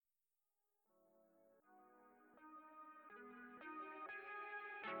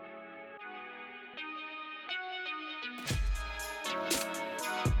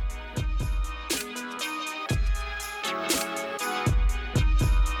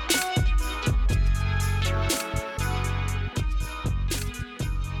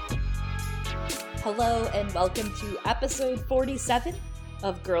Hello and welcome to episode 47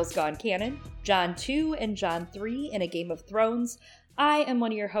 of Girls Gone Canon, Jon 2 and Jon 3 in A Game of Thrones. I am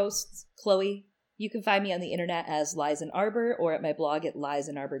one of your hosts, Chloe. You can find me on the internet as Liza Arbor or at my blog at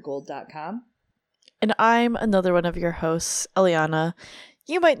lizaanarborgold.com. And I'm another one of your hosts, Eliana.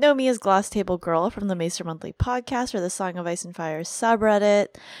 You might know me as Glass Table Girl from the Maester Monthly podcast or the Song of Ice and Fire subreddit.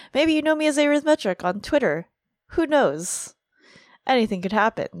 Maybe you know me as Arithmetric on Twitter. Who knows? Anything could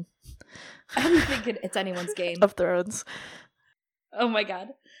happen. It's anyone's game. Of Thrones. Oh my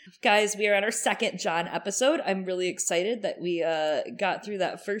god. Guys, we are on our second Jon episode. I'm really excited that we got through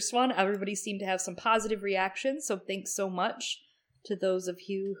that first one. Everybody seemed to have some positive reactions, so thanks so much to those of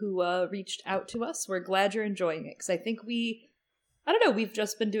you who reached out to us. We're glad you're enjoying it, because I think we've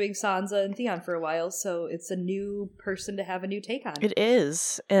just been doing Sansa and Theon for a while, so it's a new person to have a new take on. It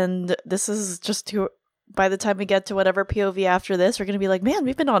is, and this is just to... By the time we get to whatever POV after this, we're going to be like, man,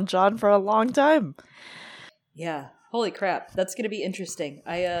 we've been on Jon for a long time. Yeah. Holy crap. That's going to be interesting.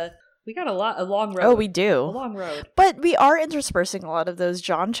 We got a long road. Oh, we do. A long road. But we are interspersing a lot of those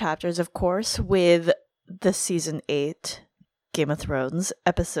Jon chapters, of course, with the Season 8 Game of Thrones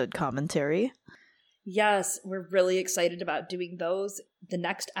episode commentary. Yes, we're really excited about doing those. The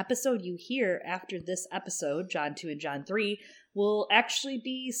next episode you hear after this episode, Jon 2 and Jon 3, will actually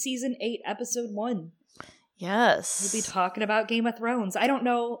be Season 8, Episode 1. Yes. We'll be talking about Game of Thrones. I don't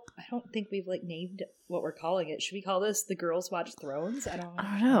think we've named what we're calling it. Should we call this The Girls Watch Thrones? I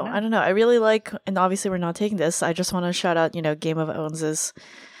don't know. I really like, and obviously we're not taking this, I just want to shout out, Game of Owns'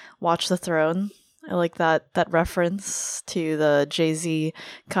 Watch the Throne. I like that reference to the Jay-Z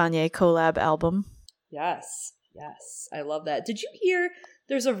Kanye collab album. Yes. I love that. Did you hear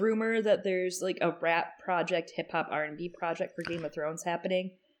there's a rumor that there's a rap project, hip-hop R&B project for Game of Thrones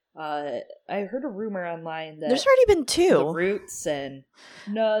happening? I heard a rumor online that there's already been 2. The Roots and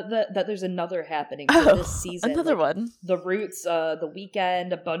that there's another happening for this season. Another one. The Roots, The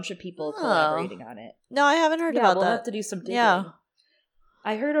Weeknd, a bunch of people collaborating on it. No, I haven't heard about that. We'll have to do some digging. Yeah.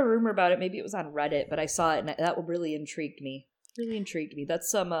 I heard a rumor about it. Maybe it was on Reddit, but I saw it and that really intrigued me.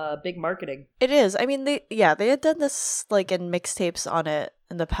 That's some big marketing. It is. I mean, they had done this in mixtapes on it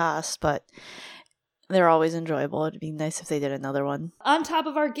in the past, but they're always enjoyable. It'd be nice if they did another one. On top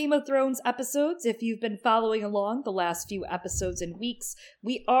of our Game of Thrones episodes, if you've been following along the last few episodes and weeks,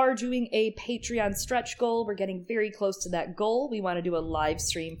 we are doing a Patreon stretch goal. We're getting very close to that goal. We want to do a live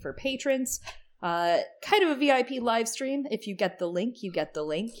stream for patrons. Kind of a VIP live stream. If you get the link, you get the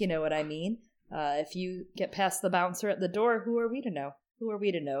link. You know what I mean? If you get past the bouncer at the door, who are we to know?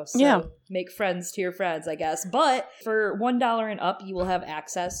 So make friends to your friends, I guess. But for $1 and up, you will have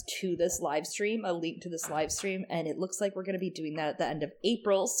access to this live stream, a link to this live stream, and it looks like we're going to be doing that at the end of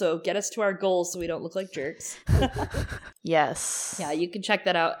April. So get us to our goals so we don't look like jerks. Yes. Yeah, you can check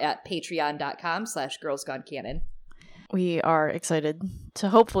that out at patreon.com/girlsgonecanon. We are excited to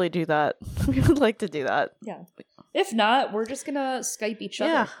hopefully do that. We would like to do that. Yeah. If not, we're just going to Skype each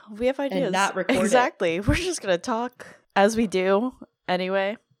other. Yeah, we have ideas. And not record Exactly. We're just going to talk as we do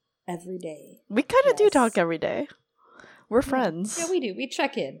anyway. Every day. We kind of do talk every day. We're friends. Yeah, we do. We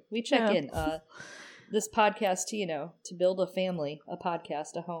check in. This podcast, to build a family, a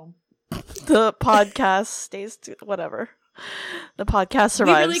podcast, a home. The podcast stays to whatever. The podcast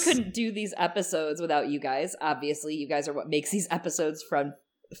survives. We really couldn't do these episodes without you guys. Obviously, you guys are what makes these episodes fun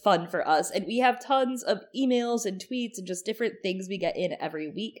for us. And we have tons of emails and tweets and just different things we get in every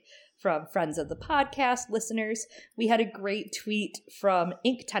week from friends of the podcast, listeners. We had a great tweet from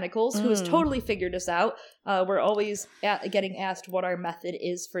Ink Tentacles, who has totally figured us out. We're always getting asked what our method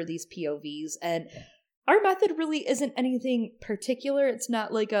is for these POVs, and our method really isn't anything particular. It's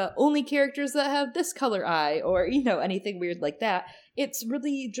not only characters that have this color eye or, anything weird like that. It's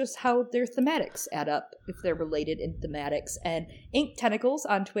really just how their thematics add up, if they're related in thematics. And Ink Tentacles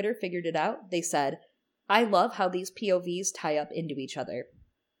on Twitter figured it out. They said, I love how these POVs tie up into each other.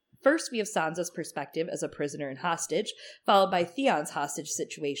 First, we have Sansa's perspective as a prisoner and hostage, followed by Theon's hostage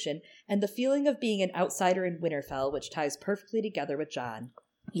situation, and the feeling of being an outsider in Winterfell, which ties perfectly together with Jon.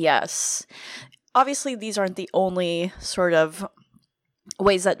 Yes. Obviously, these aren't the only sort of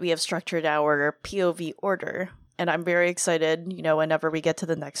ways that we have structured our POV order, and I'm very excited, whenever we get to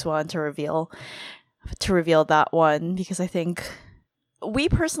the next one to reveal that one, because we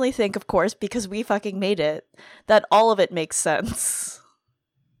personally think, of course, because we fucking made it, that all of it makes sense.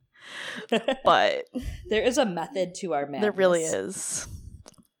 But there is a method to our madness. There really is.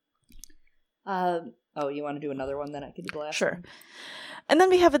 You want to do another one? Then I could do the last Sure. one. And then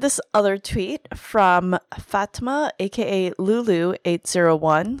we have this other tweet from Fatma, aka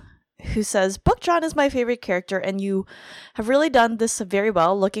Lulu801, who says, Book John is my favorite character, and you have really done this very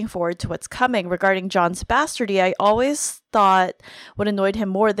well. Looking forward to what's coming. Regarding John's bastardy, I always thought what annoyed him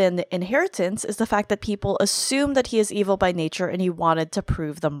more than the inheritance is the fact that people assume that he is evil by nature and he wanted to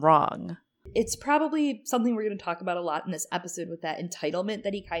prove them wrong. It's probably something we're going to talk about a lot in this episode with that entitlement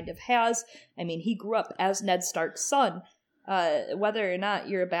that he kind of has. I mean, he grew up as Ned Stark's son. Whether or not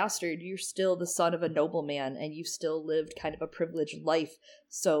you're a bastard, you're still the son of a nobleman, and you still lived kind of a privileged life.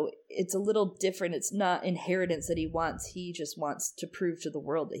 So it's a little different. It's not inheritance that he wants. He just wants to prove to the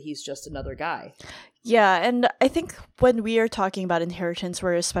world that he's just another guy. Yeah, and I think when we are talking about inheritance,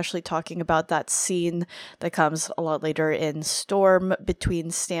 we're especially talking about that scene that comes a lot later in Storm between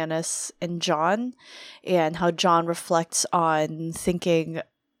Stannis and Jon, and how Jon reflects on thinking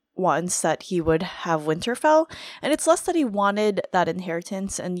once that he would have Winterfell, and it's less that he wanted that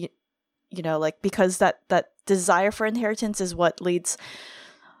inheritance, and you know, like, because that desire for inheritance is what leads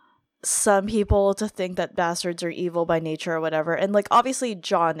some people to think that bastards are evil by nature or whatever, and like obviously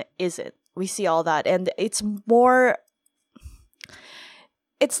Jon isn't. We see all that, and it's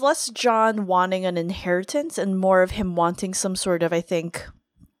less Jon wanting an inheritance and more of him wanting some sort of, I think,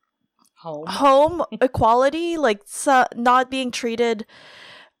 home equality, like not being treated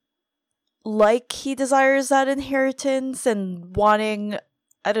like he desires that inheritance and wanting,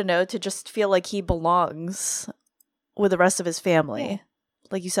 I don't know, to just feel like he belongs with the rest of his family. Yeah.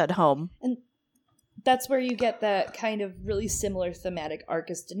 Like you said, home. And that's where you get that kind of really similar thematic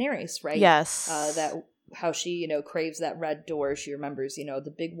arc as Daenerys, right? Yes. That how she, you know, craves that red door. She remembers, you know, the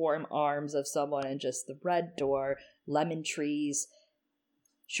big warm arms of someone and just the red door, lemon trees.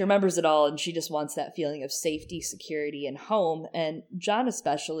 She remembers it all, and she just wants that feeling of safety, security, and home. And Jon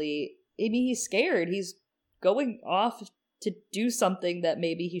especially, I mean, he's scared. He's going off to do something that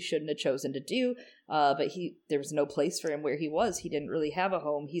maybe he shouldn't have chosen to do. But there was no place for him where he was. He didn't really have a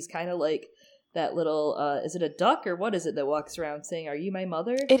home. He's kind of like that little, is it a duck or what is it that walks around saying, "Are you my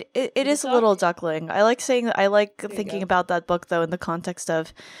mother?" It is a little duckling. I like thinking about that book though in the context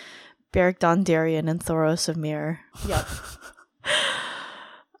of Beric Dondarrion and Thoros of Myr. Yep.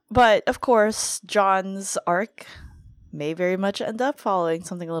 But of course, Jon's arc may very much end up following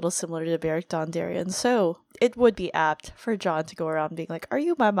something a little similar to Beric Dondarrion, so it would be apt for Jon to go around being like, "Are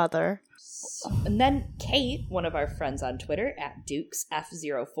you my mother?" And then Kate, one of our friends on Twitter, at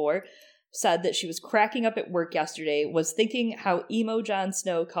DukesF04, said that she was cracking up at work yesterday, was thinking how emo Jon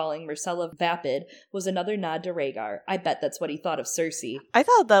Snow calling Myrcella vapid was another nod to Rhaegar. I bet that's what he thought of Cersei. I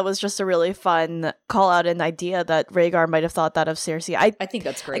thought that was just a really fun call out and idea that Rhaegar might have thought that of Cersei. I think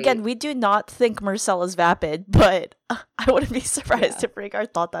that's great. Again, we do not think Myrcella's vapid, but I wouldn't be surprised if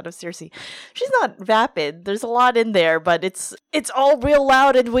Rhaegar thought that of Cersei. She's not vapid. There's a lot in there, but it's all real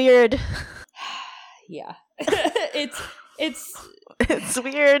loud and weird. Yeah. It's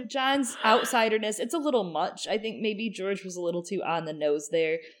weird. Jon's outsiderness, it's a little much. I think maybe George was a little too on the nose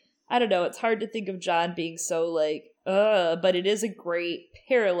there. I don't know, it's hard to think of Jon being so like, but it is a great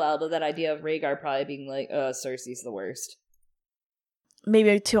parallel to that idea of Rhaegar probably being like, Cersei's the worst.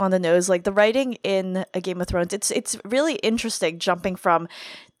 Maybe too on the nose. Like the writing in A Game of Thrones, it's really interesting jumping from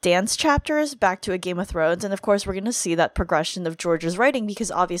dance chapters back to A Game of Thrones. And of course, we're going to see that progression of George's writing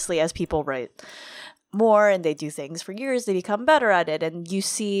because obviously as people write more and they do things for years, they become better at it, and you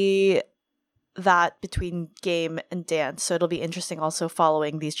see that between game and dance. So it'll be interesting also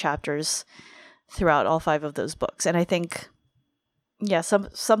following these chapters throughout all 5 of those books. And I think, yeah,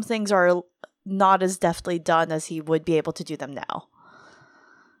 some things are not as deftly done as he would be able to do them now.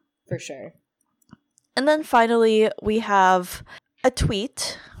 For sure. And then finally, we have a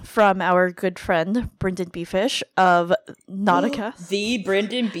tweet from our good friend Brynden Beefish of Nautica. The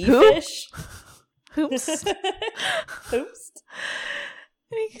Brynden Beefish? Oops. Oops.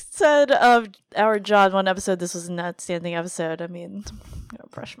 He said of our Jon 1 episode, this was an outstanding episode. I mean, I'm gonna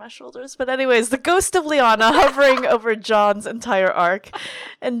brush my shoulders. But anyways, the ghost of Lyanna hovering over Jon's entire arc,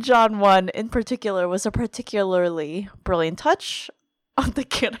 and Jon 1 in particular was a particularly brilliant touch on the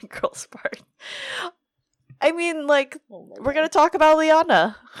Cannon Girl's part. I mean, like, we're gonna talk about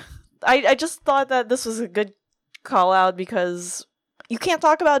Lyanna. I just thought that this was a good call out because you can't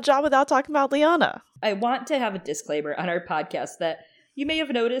talk about Jon without talking about Lyanna. I want to have a disclaimer on our podcast that you may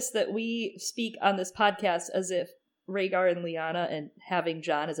have noticed that we speak on this podcast as if Rhaegar and Lyanna and having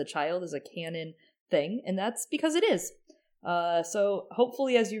Jon as a child is a canon thing, and that's because it is. So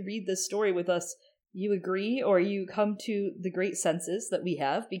hopefully as you read this story with us, you agree or you come to the great senses that we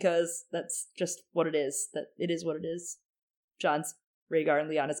have, because that's just what it is. That it is what it is. Jon's Rhaegar and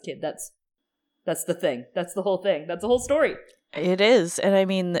Lyanna's kid. That's the thing. That's the whole thing. That's the whole story. It is. And I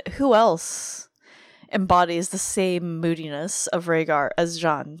mean, who else embodies the same moodiness of Rhaegar as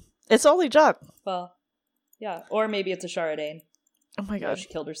Jon? It's only Jon. Well, yeah. Or maybe it's a Sharadane. Oh my god. She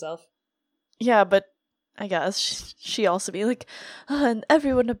killed herself. Yeah, but I guess she also be like, and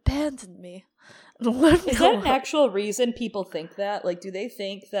everyone abandoned me. Is that an actual reason people think that? Like, do they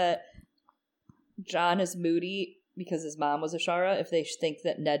think that Jon is moody because his mom was Ashara? If they think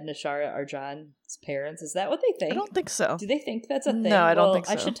that Ned and Ashara are Jon's parents, is that what they think? I don't think so. Do they think that's a thing? No, I don't think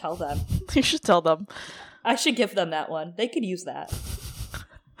so. I should tell them. You should tell them. I should give them that one. They could use that.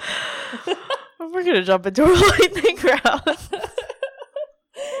 We're gonna jump into our lightning round.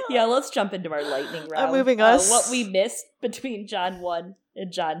 Yeah, let's jump into our lightning round. I'm moving us. What we missed between Jon 1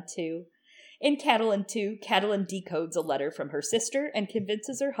 and Jon 2. In Catelyn 2, Catelyn decodes a letter from her sister and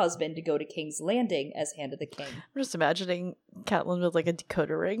convinces her husband to go to King's Landing as Hand of the King. I'm just imagining Catelyn with like a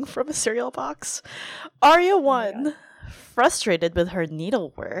decoder ring from a cereal box. Arya 1, frustrated with her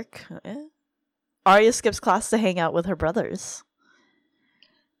needlework. Arya skips class to hang out with her brothers.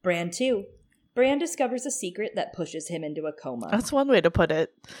 Bran 2. Bran discovers a secret that pushes him into a coma. That's one way to put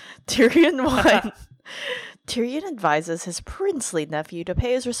it. Tyrion 1. Tyrion advises his princely nephew to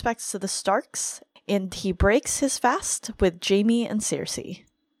pay his respects to the Starks, and he breaks his fast with Jaime and Cersei.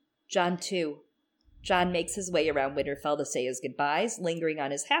 Jon 2. Jon makes his way around Winterfell to say his goodbyes, lingering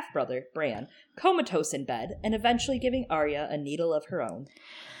on his half-brother, Bran, comatose in bed, and eventually giving Arya a needle of her own.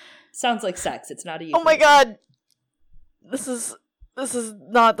 Sounds like sex. It's not a euphemism. Oh my god! This is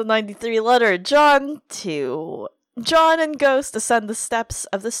not the 93 letter. Jon 2. Jon and Ghost ascend the steps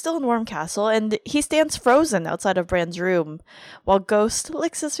of the still and warm castle, and he stands frozen outside of Bran's room, while Ghost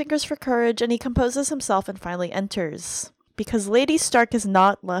licks his fingers for courage, and he composes himself and finally enters. Because Lady Stark has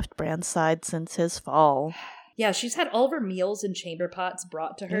not left Bran's side since his fall. Yeah, she's had all of her meals and chamber pots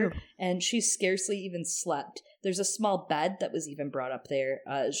brought to her, Ew. and she's scarcely even slept. There's a small bed that was even brought up there.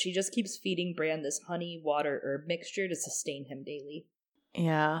 She just keeps feeding Bran this honey, water, herb mixture to sustain him daily.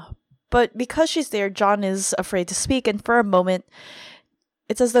 Yeah. But because she's there, Jon is afraid to speak, and for a moment,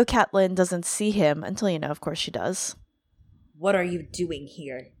 it's as though Catelyn doesn't see him until, of course she does. What are you doing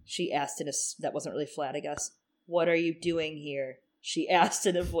here? She asked in a... That wasn't really flat, I guess. What are you doing here? She asked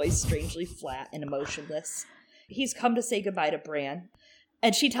in a voice strangely flat and emotionless. He's come to say goodbye to Bran,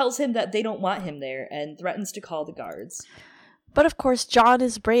 and she tells him that they don't want him there and threatens to call the guards. But of course, Jon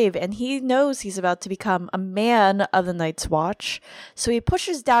is brave, and he knows he's about to become a man of the Night's Watch, so he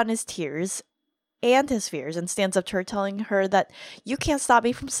pushes down his tears and his fears and stands up to her, telling her that you can't stop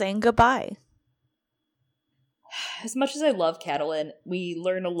me from saying goodbye. As much as I love Catelyn, we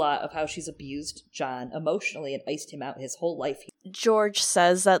learn a lot of how she's abused Jon emotionally and iced him out his whole life. George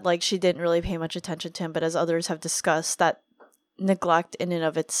says that she didn't really pay much attention to him, but as others have discussed, that neglect in and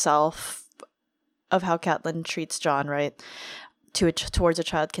of itself of how Catelyn treats Jon, right, towards a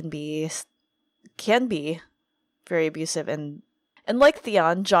child can be very abusive, and like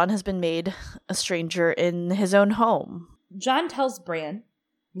Theon, Jon has been made a stranger in his own home. Jon tells Bran,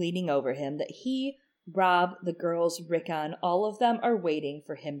 leaning over him, that he, Robb, the girls, Rickon, all of them are waiting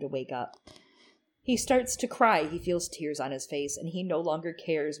for him to wake up. He starts to cry. He feels tears on his face, and he no longer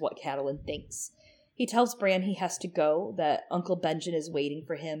cares what Catelyn thinks. He tells Bran he has to go, that Uncle Benjen is waiting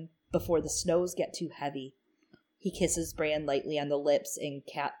for him before the snows get too heavy. He kisses Bran lightly on the lips, and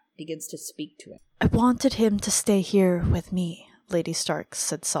Cat begins to speak to him. I wanted him to stay here with me, Lady Stark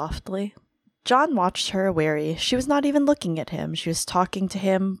said softly. Jon watched her wary. She was not even looking at him. She was talking to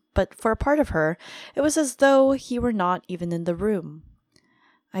him, but for a part of her, it was as though he were not even in the room.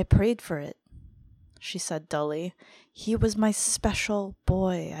 I prayed for it, she said dully. He was my special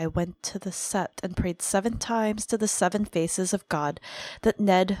boy. I went to the set and prayed 7 times to the 7 faces of God that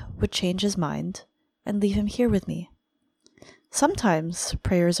Ned would change his mind and leave him here with me. Sometimes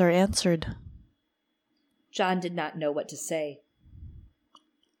prayers are answered. Jon did not know what to say.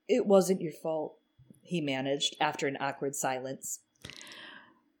 It wasn't your fault, he managed after an awkward silence.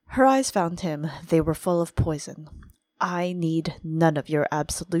 Her eyes found him. They were full of poison. I need none of your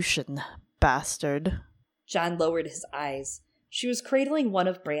absolution, bastard. Jon lowered his eyes. She was cradling one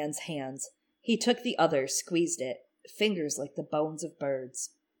of Bran's hands. He took the other, squeezed it, fingers like the bones of birds.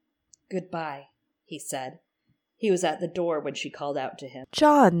 Goodbye, he said. He was at the door when she called out to him.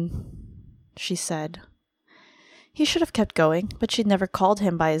 Jon, she said. He should have kept going, but she'd never called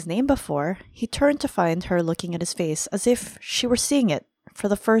him by his name before. He turned to find her looking at his face as if she were seeing it for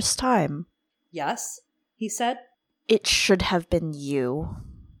the first time. Yes, he said. It should have been you,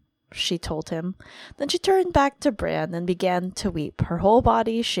 she told him. Then she turned back to Bran and began to weep, her whole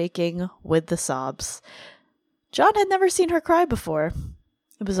body shaking with the sobs. Jon had never seen her cry before.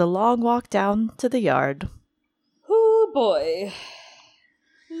 It was a long walk down to the yard. Ooh, boy.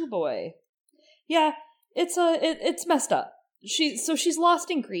 Ooh, boy. Yeah, it's messed up. she's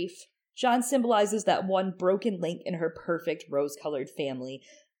lost in grief. Jon symbolizes that one broken link in her perfect rose-colored family,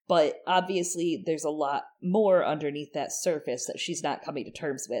 but obviously there's a lot more underneath that surface that she's not coming to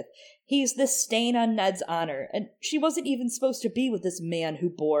terms with. He's this stain on Ned's honor, and she wasn't even supposed to be with this man who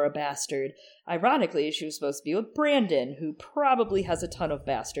bore a bastard. Ironically, she was supposed to be with Brandon, who probably has a ton of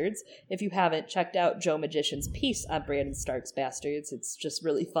bastards. If you haven't checked out Joe Magician's piece on Brandon Stark's bastards, it's just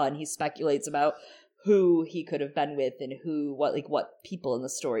really fun. He speculates about who he could have been with and what people in the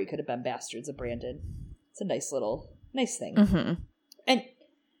story could have been bastards of Brandon. It's a nice thing. Mm-hmm. And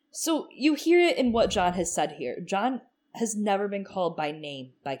so you hear it in what Jon has said here. Jon has never been called by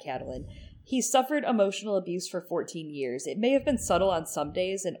name by Catelyn. He suffered emotional abuse for 14 years. It may have been subtle on some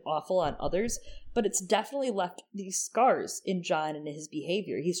days and awful on others, but it's definitely left these scars in Jon and his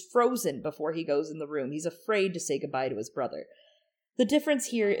behavior. He's frozen before he goes in the room. He's afraid to say goodbye to his brother. The difference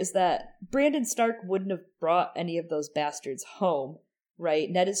here is that Brandon Stark wouldn't have brought any of those bastards home, right?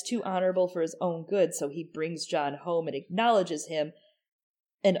 Ned is too honorable for his own good, so he brings Jon home and acknowledges him,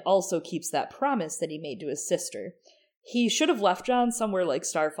 and also keeps that promise that he made to his sister. He should have left Jon somewhere like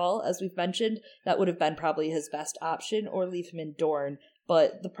Starfall, as we've mentioned. That would have been probably his best option, or leave him in Dorne.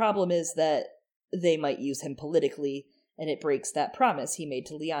 But the problem is that they might use him politically, and it breaks that promise he made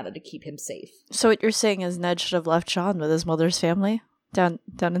to Lyanna to keep him safe. So what you're saying is Ned should have left Jon with his mother's family down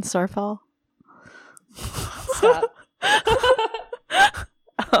in Starfall? Stop.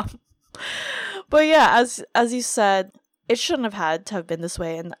 But yeah, as you said, it shouldn't have had to have been this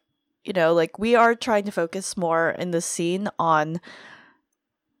way. And, we are trying to focus more in this scene on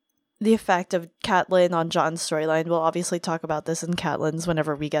the effect of Catelyn on Jon's storyline. We'll obviously talk about this in Catelyn's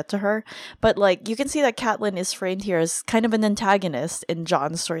whenever we get to her. But, you can see that Catelyn is framed here as kind of an antagonist in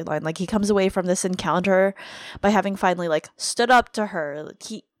Jon's storyline. He comes away from this encounter by having finally, stood up to her.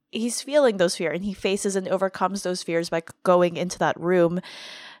 He's feeling those fears, and he faces and overcomes those fears by going into that room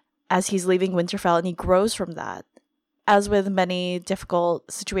as he's leaving Winterfell, and he grows from that. As with many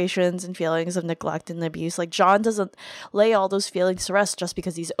difficult situations and feelings of neglect and abuse, Jon doesn't lay all those feelings to rest just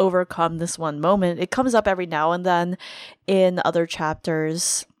because he's overcome this one moment. It comes up every now and then in other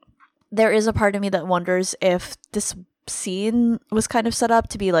chapters. There is a part of me that wonders if this scene was kind of set up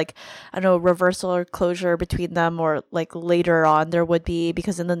to be reversal or closure between them, or later on there would be,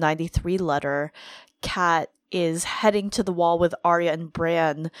 because in the 93 letter, Cat is heading to the wall with Arya and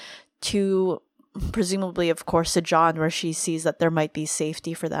Bran to, presumably, of course, to Jon, where she sees that there might be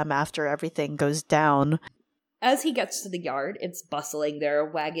safety for them after everything goes down. As he gets to the yard, it's bustling. There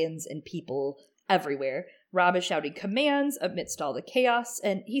are wagons and people everywhere. Robb is shouting commands amidst all the chaos,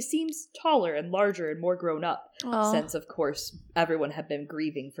 and he seems taller and larger and more grown up, since, of course, everyone had been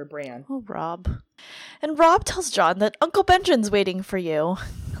grieving for Bran. Oh, Robb. And Robb tells Jon that Uncle Benjen's waiting for you.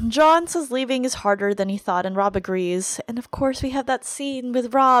 Jon says leaving is harder than he thought, and Robb agrees. And of course we have that scene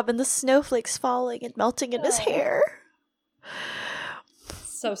with Robb and the snowflakes falling and melting in his hair.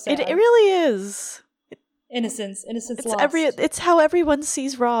 So sad. It really is. Innocence lost. It's how everyone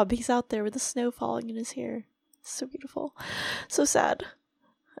sees Robb. He's out there with the snow falling in his hair. So beautiful. So sad.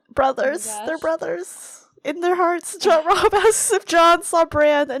 Brothers. Oh, they're brothers. In their hearts, Robb asks if Jon saw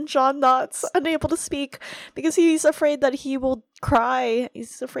Bran, and Jon nods, unable to speak, because he's afraid that he will cry.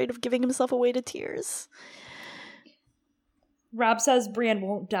 He's afraid of giving himself away to tears. Robb says Bran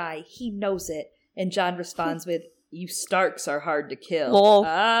won't die. He knows it. And Jon responds with, "You Starks are hard to kill." Lol.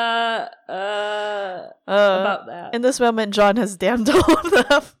 About that. In this moment, Jon has damned all of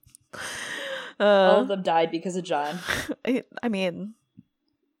them. All of them died because of Jon. I mean,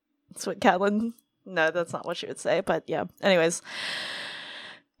 that's what Catelyn... No, that's not what she would say, but yeah. Anyways.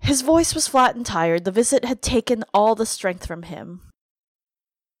 His voice was flat and tired. The visit had taken all the strength from him.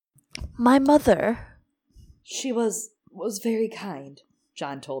 My mother... She was very kind,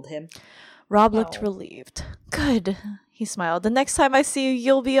 Jon told him. Robb looked relieved. Good, he smiled. The next time I see you,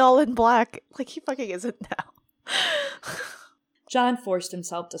 you'll be all in black. He fucking isn't now. Jon forced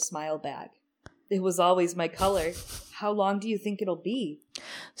himself to smile back. It was always my color. How long do you think it'll be?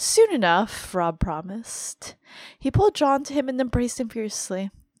 Soon enough, Robb promised. He pulled Jon to him and embraced him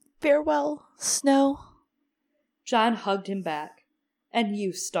fiercely. Farewell, Snow. Jon hugged him back. And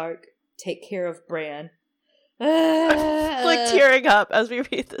you, Stark, take care of Bran. Tearing up as we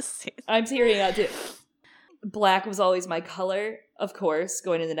read this scene. I'm tearing up too. Black was always my color, of course,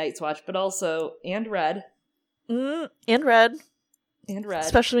 going into Night's Watch, but also, and red. And red. And red.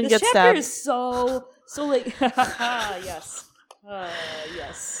 Especially when you get stabbed. This chapter is so yes.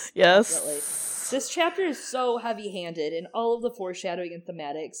 Yes. Yes. Definitely. This chapter is so heavy-handed in all of the foreshadowing and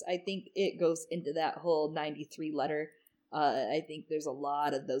thematics. I think it goes into that whole 93 letter I think there's a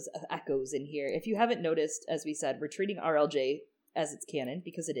lot of those echoes in here. If you haven't noticed, as we said, we're treating RLJ as it's canon,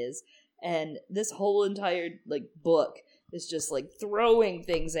 because it is. And this whole entire, like, book is just, like, throwing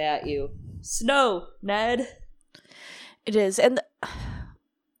things at you. Snow, Ned. It is. And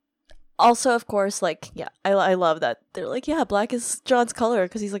also, of course, like, yeah, I love that. They're like, yeah, black is John's color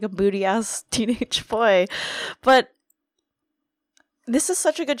because he's like a booty-ass teenage boy. But this is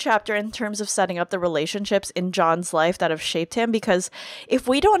such a good chapter in terms of setting up the relationships in John's life that have shaped him, because if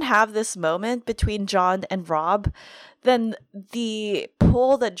we don't have this moment between John and Rob, then the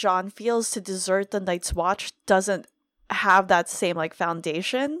pull that John feels to desert the Night's Watch doesn't have that same, like,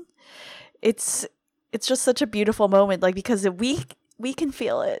 foundation. It's just such a beautiful moment, like, because we can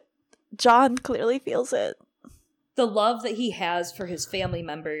feel it. John clearly feels it. The love that he has for his family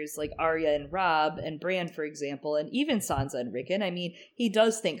members, like Arya and Rob and Bran, for example, and even Sansa and Rickon. I mean, he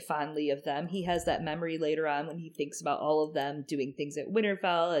does think fondly of them. He has that memory later on when he thinks about all of them doing things at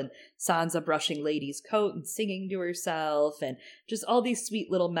Winterfell, and Sansa brushing Lady's coat and singing to herself, and just all these sweet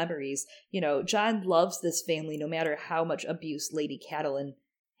little memories. You know, John loves this family no matter how much abuse Lady Catelyn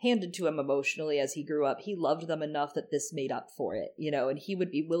handed to him emotionally as he grew up. He loved them enough that this made up for it, you know, and he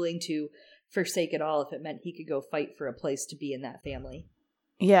would be willing to forsake it all if it meant he could go fight for a place to be in that family.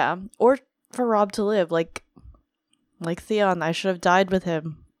 Yeah, or for Rob to live, like Theon, I should have died with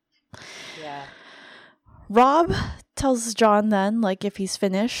him. Yeah. Rob tells John then, like, if he's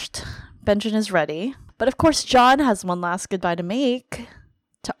finished, Benjen is ready. But of course, John has one last goodbye to make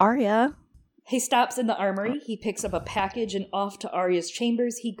to Arya. He stops in the armory, he picks up a package, and off to Arya's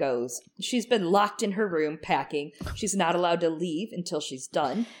chambers he goes. She's been locked in her room, packing. She's not allowed to leave until she's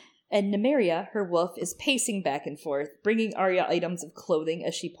done. And Nymeria, her wolf, is pacing back and forth, bringing Arya items of clothing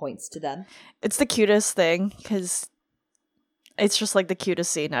as she points to them. It's the cutest thing, because it's just, like, the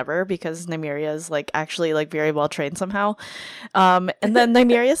cutest scene ever, because Nymeria is, like, actually, like, very well trained somehow. And then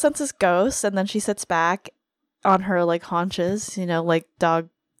Nymeria senses ghosts, and then she sits back on her, like, haunches, you know, like dog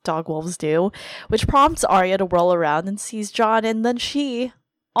wolves do, which prompts Arya to whirl around and sees John, and then she,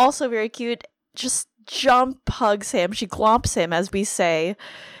 also very cute, just jump hugs him. She glomps him, as we say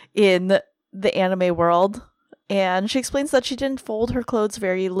in the anime world, and she explains that she didn't fold her clothes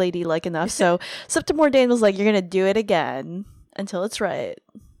very ladylike enough, so Septa Mordane was like, you're gonna do it again until it's right.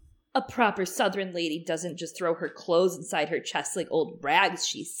 A proper southern lady doesn't just throw her clothes inside her chest like old rags,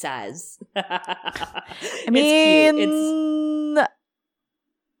 she says. I mean, it's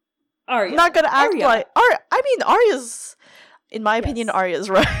Arya. Not gonna act Arya. like Arya's, in my opinion, Arya's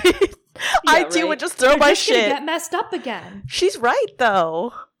right. I too would just throw They're my just gonna shit. get messed up again. She's right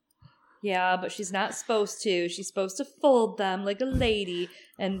though. Yeah, but she's not supposed to. She's supposed to fold them like a lady,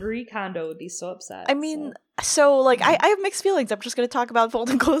 and Marie Kondo would be so upset. I mean, so like, I have mixed feelings. I'm just gonna talk about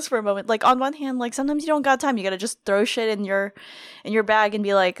folding clothes for a moment. Like, on one hand, like, sometimes you don't got time. You gotta just throw shit in your bag and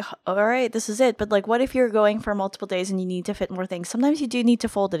be like, all right, this is it. But like, what if you're going for multiple days and you need to fit more things? Sometimes you do need to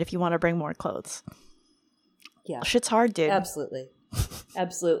fold it if you want to bring more clothes. Yeah, shit's hard, dude. Absolutely.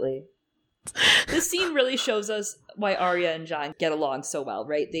 This scene really shows us why Arya and Jon get along so well,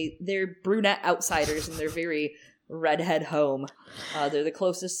 right? They're brunette outsiders in their very redhead home. They're the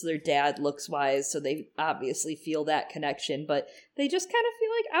closest to their dad looks-wise, so they obviously feel that connection, but they just kind of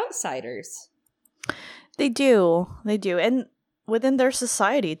feel like outsiders. They do. And within their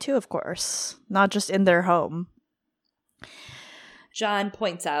society, too, of course. Not just in their home. Jon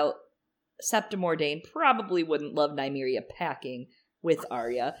points out Septa Mordane probably wouldn't love Nymeria packing with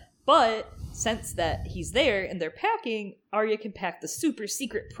Arya, but since that he's there and they're packing, Arya can pack the super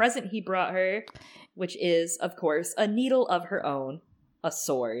secret present he brought her, which is, of course, a needle of her own, a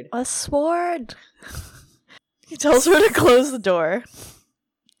sword. A sword! He tells her to close the door.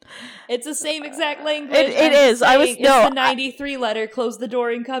 It's the same exact language. It is. It's the 93 letter, close the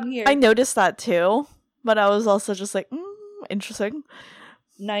door and come here. I noticed that too, but I was also just like, interesting.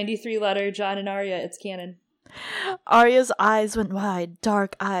 93 letter, Jon and Arya, it's canon. Arya's eyes went wide,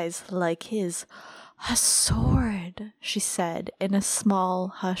 dark eyes like his. A sword, she said in a small,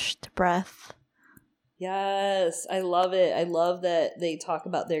 hushed breath. Yes, I love it. I love that they talk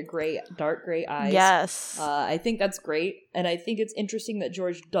about their dark gray eyes. Yes. I think that's great. And I think it's interesting that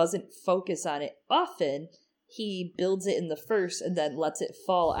George doesn't focus on it often. He builds it in the first and then lets it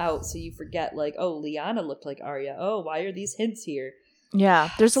fall out so you forget, like, oh, Lyanna looked like Arya. Oh, why are these hints here? Yeah,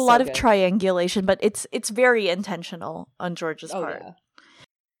 there's a So lot of good. triangulation, but it's very intentional on George's part. Yeah.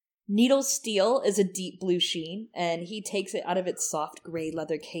 Needle's steel is a deep blue sheen, and he takes it out of its soft gray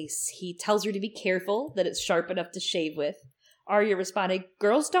leather case. He tells her to be careful, that it's sharp enough to shave with. Arya responded,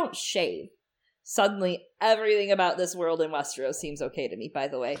 girls don't shave. Suddenly, everything about this world in Westeros seems okay to me, by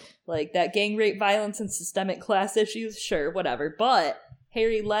the way. Like, that gang rape violence and systemic class issues, sure, whatever. But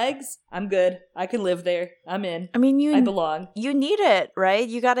hairy legs, I'm good. I can live there. I'm in. I mean, I belong. You need it, right?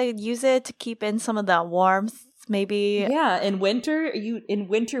 You gotta use it to keep in some of that warmth, maybe. Yeah, in winter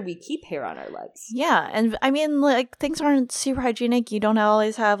we keep hair on our legs. Yeah, and I mean, like, things aren't super hygienic. You don't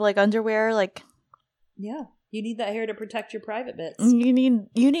always have, like, underwear, like... Yeah. You need that hair to protect your private bits. You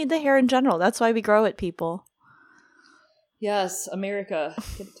need the hair in general. That's why we grow it, people. Yes, America,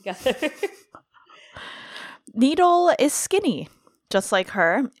 get it together. Needle is skinny, just like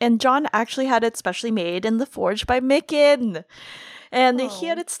her, and Jon actually had it specially made in the forge by Mikken. And he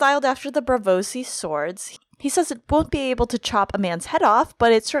had it styled after the Braavosi swords. He says it won't be able to chop a man's head off,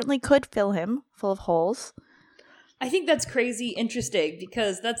 but it certainly could fill him full of holes. I think that's crazy interesting,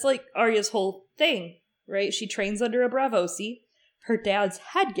 because that's like Arya's whole thing. Right? She trains under a Braavosi. Her dad's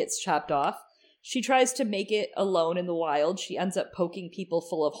head gets chopped off. She tries to make it alone in the wild. She ends up poking people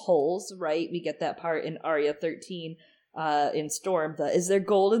full of holes, right? We get that part in Arya 13 in Storm. Is there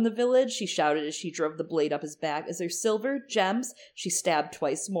gold in the village? She shouted as she drove the blade up his back. Is there silver? Gems? She stabbed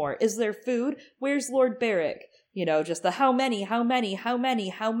twice more. Is there food? Where's Lord Beric? You know, just the how many,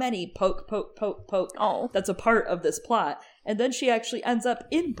 poke, poke, poke, poke. Oh. That's a part of this plot. And then she actually ends up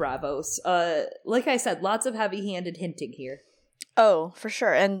in Braavos. Like I said, lots of heavy-handed hinting here. Oh, for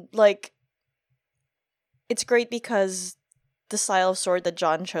sure. And, like, it's great because the style of sword that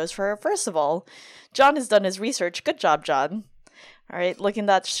Jon chose for her, first of all, Jon has done his research. Good job, Jon. All right, looking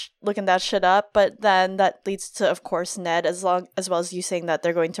that shit up. But then that leads to, of course, Ned, as well as you saying that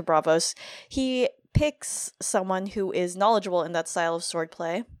they're going to Braavos. He picks someone who is knowledgeable in that style of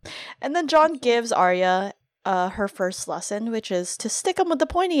swordplay. And then Jon gives Arya her first lesson, which is to stick him with the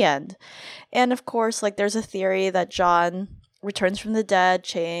pointy end. And of course, like, there's a theory that Jon returns from the dead,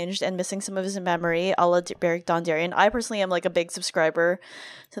 changed, and missing some of his memory, a la Beric Dondarrion. I personally am, like, a big subscriber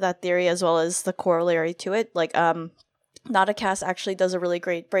to that theory, as well as the corollary to it. Like, Nauticast actually does a really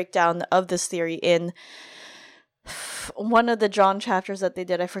great breakdown of this theory in one of the Jon chapters that they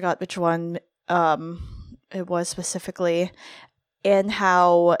did. I forgot which one it was specifically, and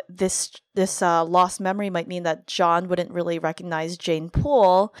how this lost memory might mean that Jon wouldn't really recognize Jane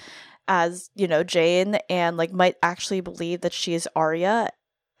Poole as, you know, Jane, and, like, might actually believe that she is Arya,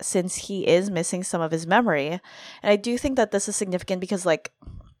 since he is missing some of his memory. And I do think that this is significant because, like,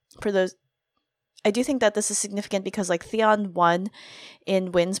 Theon 1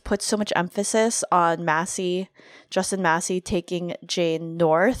 in Winds puts so much emphasis on Justin Massey taking Jane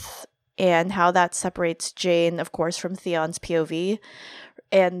north, and how that separates Jane, of course, from Theon's POV.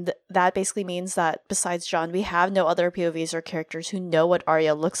 And that basically means that besides Jon, we have no other POVs or characters who know what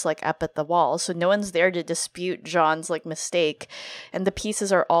Arya looks like up at the wall. So no one's there to dispute Jon's, like, mistake. And the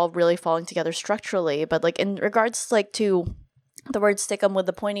pieces are all really falling together structurally. But, like, in regards, like, to the word stick 'em with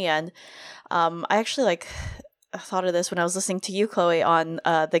the pointy end, I actually, like, thought of this when I was listening to you, Chloe, on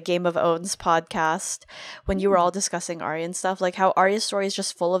the Game of Owns podcast, when you were all discussing Arya and stuff, like how Arya's story is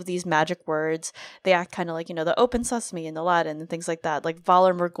just full of these magic words. They act kind of like, you know, the open sesame in Aladdin and things like that. Like,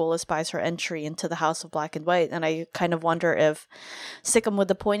 Valar Morghulis buys her entry into the House of Black and White, and I kind of wonder if stick 'em with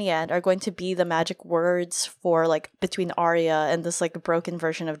the pointy end are going to be the magic words for, like, between Arya and this, like, broken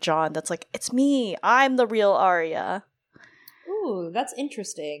version of Jon that's like, it's me, I'm the real Arya. Ooh, that's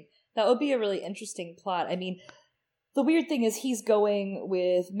interesting. That would be a really interesting plot. I mean, the weird thing is he's going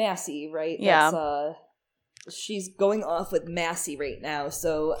with Massey, right? Yeah. She's going off with Massey right now,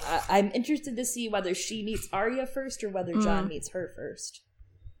 so I'm interested to see whether she meets Arya first or whether Jon meets her first.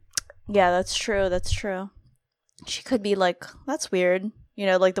 Yeah, that's true. She could be like, that's weird. You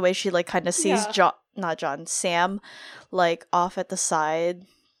know, like the way she, like, kind of sees Sam, like, off at the side,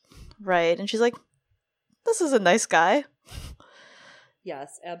 right? And she's like, this is a nice guy.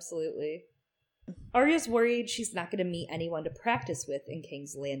 Yes, absolutely. Arya's worried she's not going to meet anyone to practice with in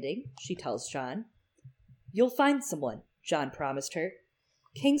King's Landing, she tells Jon. You'll find someone, Jon promised her.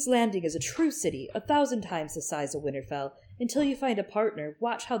 King's Landing is a true city, 1,000 times the size of Winterfell. Until you find a partner,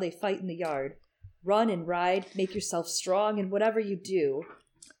 watch how they fight in the yard. Run and ride, make yourself strong in whatever you do.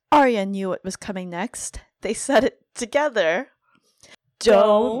 Arya knew what was coming next. They said it together.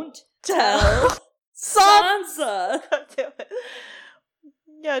 Don't tell Sansa! Damn it.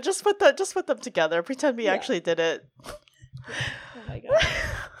 Yeah, just put them together. Pretend we actually did it. Oh my god.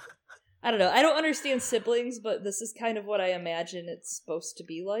 I don't know. I don't understand siblings, but this is kind of what I imagine it's supposed to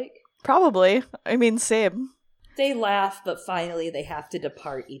be like. Probably. I mean, same. They laugh, but finally they have to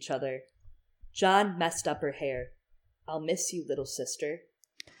depart each other. Jon messed up her hair. I'll miss you, little sister.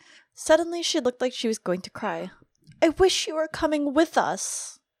 Suddenly she looked like she was going to cry. I wish you were coming with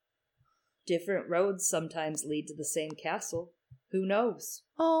us. Different roads sometimes lead to the same castle. Who knows?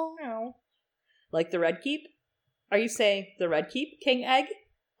 Oh. Like the Red Keep? Are you saying the Red Keep? King Egg?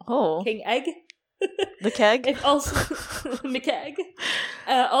 Oh. King Egg? The keg? If also, McKeg.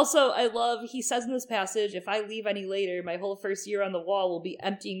 Also, I love, he says in this passage, if I leave any later, my whole first year on the wall will be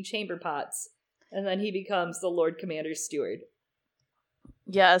emptying chamber pots. And then he becomes the Lord Commander's steward.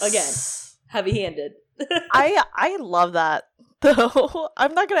 Yes. Again, heavy-handed. I love that, though.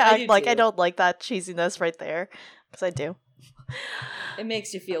 I'm not gonna act like too. I don't like that cheesiness right there, because I do. It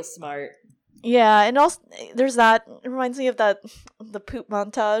makes you feel smart. Yeah, and also there's that. It reminds me of the poop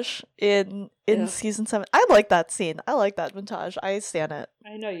montage in season 7. I like that scene. I like that montage. I stand it.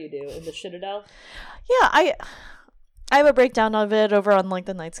 I know you do. In the Citadel? Yeah, I have a breakdown of it over on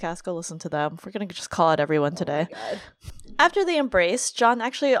the Night's Cast. Go listen to them. We're gonna just call out everyone today. Oh my God. After the embrace, John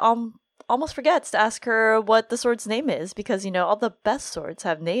actually almost forgets to ask her what the sword's name is, because all the best swords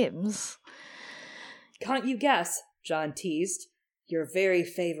have names. Can't you guess? John teased. Your very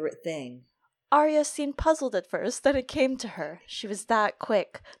favorite thing. Arya seemed puzzled at first, then it came to her. She was that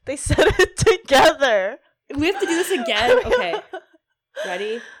quick. They said it together. We have to do this again? Okay.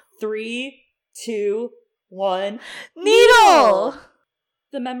 Ready? 3, 2, 1. Needle!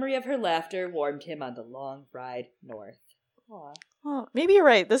 The memory of her laughter warmed him on the long ride north. Aww. Oh, maybe you're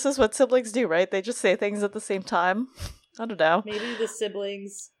right. This is what siblings do, right? They just say things at the same time. I don't know. Maybe the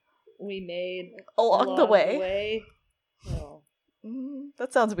siblings we made Along the way. Oh.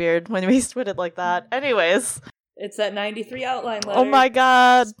 That sounds weird when we split it like that. Anyways. It's that 93 outline letter. Oh my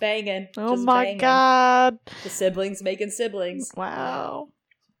god. Just banging. Oh Just my banging. god. The siblings making siblings. Wow.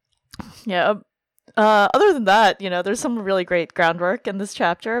 Yeah. Other than that, there's some really great groundwork in this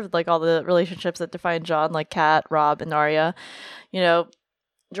chapter of all the relationships that define John, like Kat, Robb, and Arya.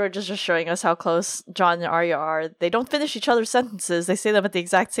 George is just showing us how close John and Arya are. They don't finish each other's sentences. They say them at the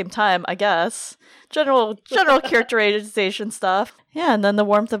exact same time, I guess. General characterization stuff. Yeah, and then the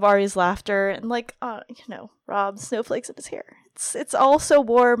warmth of Arya's laughter and Robb's snowflakes in his hair. It's all so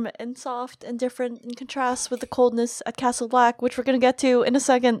warm and soft and different in contrast with the coldness at Castle Black, which we're going to get to in a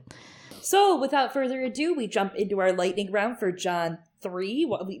second. So, without further ado, we jump into our lightning round for John 3,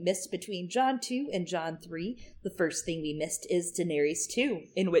 what we missed between John 2 and John 3. The first thing we missed is Daenerys 2,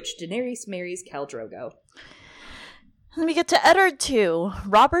 in which Daenerys marries Khal Drogo. Then we get to Eddard 2.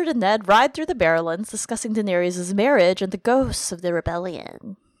 Robert and Ned ride through the Barrowlands discussing Daenerys' marriage and the ghosts of the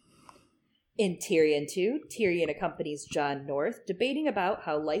rebellion. In Tyrion 2, Tyrion accompanies Jon North, debating about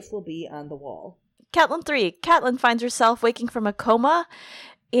how life will be on the Wall. Catelyn 3. Catelyn finds herself waking from a coma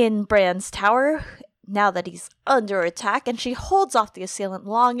in Bran's tower now that he's under attack, and she holds off the assailant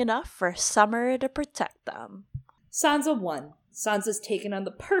long enough for Summer to protect them. Sansa 1. Sansa's taken on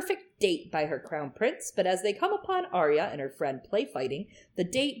the perfect date by her crown prince, but as they come upon Arya and her friend play fighting, the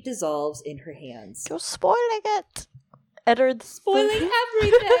date dissolves in her hands. You're spoiling it! Eddard Spoiling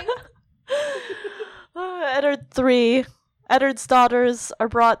everything! Eddard 3. Eddard's daughters are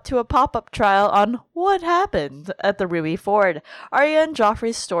brought to a pop-up trial on what happened at the Rui Ford. Arya and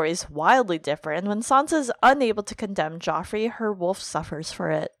Joffrey's stories wildly differ, and when Sansa's unable to condemn Joffrey, her wolf suffers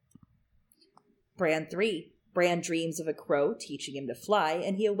for it. Bran 3. Bran dreams of a crow teaching him to fly,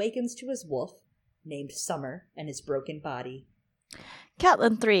 and he awakens to his wolf, named Summer, and his broken body.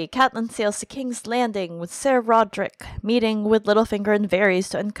 Catelyn 3. Catelyn sails to King's Landing with Ser Roderick, meeting with Littlefinger and Varys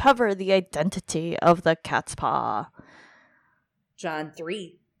to uncover the identity of the Cat's Paw. Jon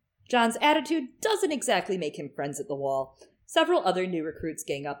 3. Jon's attitude doesn't exactly make him friends at the Wall. Several other new recruits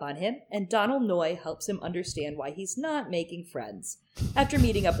gang up on him, and Donald Noy helps him understand why he's not making friends. After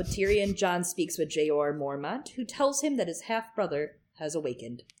meeting up with Tyrion, Jon speaks with Jeor Mormont, who tells him that his half-brother has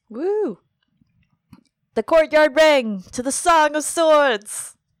awakened. Woo! The courtyard rang to the Song of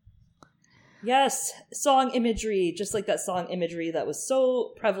Swords! Yes, song imagery, just like that song imagery that was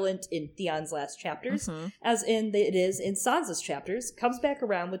so prevalent in Theon's last chapters, as it is in Sansa's chapters, comes back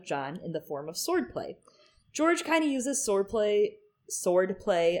around with Jon in the form of swordplay. George kind of uses swordplay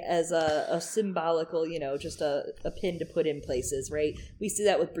as a symbolical, just a pin to put in places, right? We see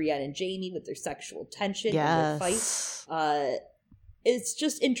that with Brienne and Jaime with their sexual tension and their fight. It's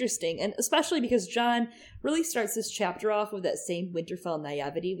just interesting, and especially because Jon really starts this chapter off with that same Winterfell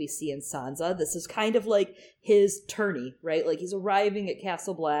naivety we see in Sansa. This is kind of like his tourney, right? Like, he's arriving at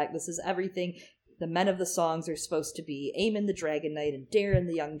Castle Black. This is everything the men of the songs are supposed to be. Aemon the Dragon Knight and Daeron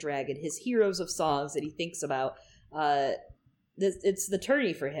the Young Dragon, his heroes of songs that he thinks about. It's the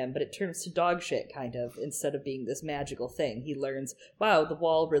tourney for him, but it turns to dog shit, kind of, instead of being this magical thing. He learns, wow, the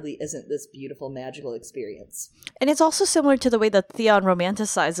Wall really isn't this beautiful, magical experience. And it's also similar to the way that Theon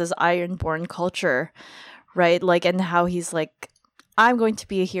romanticizes Ironborn culture, right? And how he's I'm going to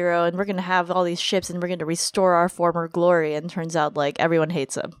be a hero and we're going to have all these ships and we're going to restore our former glory. And turns out, like, everyone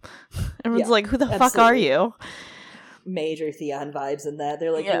hates him. Everyone's like, who the fuck are you? Major Theon vibes in that.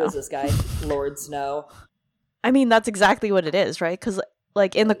 They're like, who is this guy? Lord Snow. I mean, that's exactly what it is, right? Because,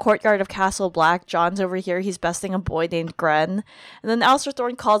 like, in the courtyard of Castle Black, Jon's over here, he's besting a boy named Gren. And then Alistair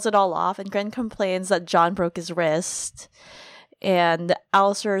Thorne calls it all off, and Gren complains that Jon broke his wrist. And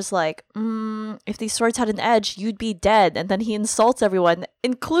Alistair's like, if these swords had an edge, you'd be dead. And then he insults everyone,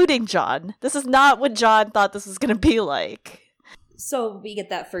 including Jon. This is not what Jon thought this was going to be like. So we get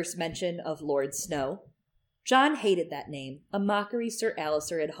that first mention of Lord Snow. Jon hated that name, a mockery Sir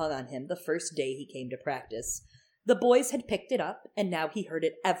Alistair had hung on him the first day he came to practice. The boys had picked it up, and now he heard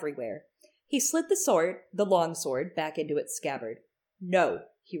it everywhere. He slid the sword, the long sword, back into its scabbard. No,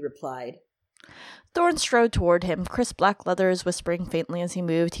 he replied. Thorne strode toward him, crisp black leathers whispering faintly as he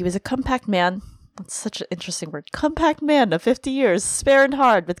moved. He was a compact man. That's such an interesting word. Compact man of 50 years, spare and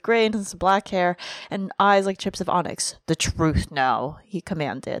hard, with gray and black hair, and eyes like chips of onyx. The truth now, he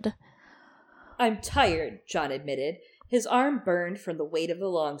commanded. I'm tired, Jon admitted. His arm burned from the weight of the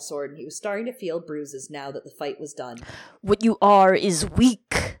longsword, and he was starting to feel bruises now that the fight was done. What you are is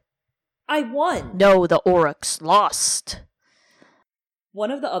weak. I won. No, the Aurochs lost.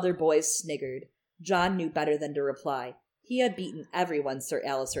 One of the other boys sniggered. Jon knew better than to reply. He had beaten everyone Sir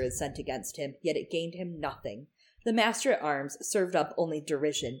Alistair had sent against him, yet it gained him nothing. The Master-at-Arms served up only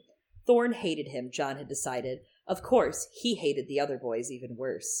derision. Thorne hated him, Jon had decided. Of course, he hated the other boys even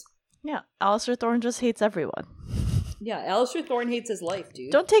worse. Yeah, Alistair Thorne just hates everyone. Yeah, Alistair Thorne hates his life,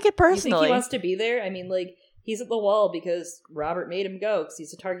 dude. Don't take it personally. You think he wants to be there? I mean, like, he's at the wall because Robert made him go because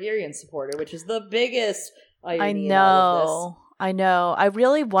he's a Targaryen supporter, which is the biggest irony in all of this. I know. I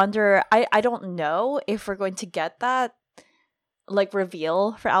really wonder. I don't know if we're going to get that, like,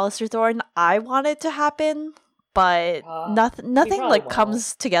 reveal for Alistair Thorne. I want it to happen, but nothing like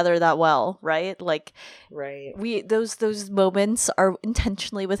comes together that well, right? Like, right. Those moments are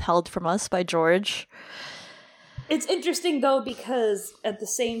intentionally withheld from us by George. It's interesting, though, because at the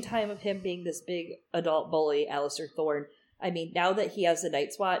same time of him being this big adult bully, Alistair Thorne, I mean, now that he has the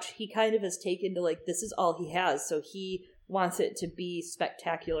Night's Watch, he kind of has taken to, like, this is all he has, so he wants it to be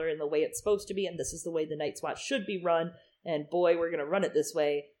spectacular in the way it's supposed to be, and this is the way the Night's Watch should be run, and boy, we're going to run it this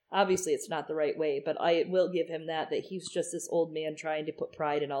way. Obviously, it's not the right way, but I will give him that he's just this old man trying to put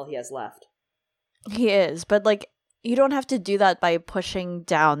pride in all he has left. He is, but, like, you don't have to do that by pushing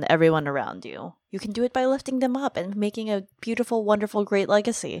down everyone around you. You can do it by lifting them up and making a beautiful, wonderful, great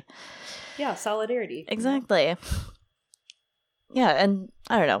legacy. Yeah, solidarity. Exactly. Yeah, and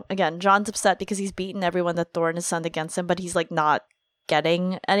I don't know. Again, Jon's upset because he's beaten everyone that Thorne has sent against him, but he's, like, not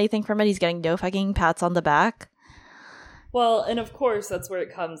getting anything from it. He's getting no fucking pats on the back. Well, and of course, that's where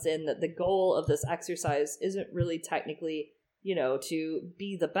it comes in that the goal of this exercise isn't really technically, to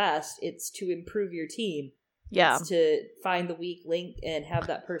be the best. It's to improve your team. Yeah. It's to find the weak link and have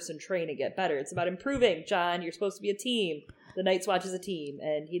that person train and get better. It's about improving. Jon, you're supposed to be a team. The Night's Watch is a team,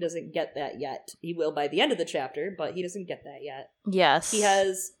 and he doesn't get that yet. He will by the end of the chapter, but he doesn't get that yet. Yes. He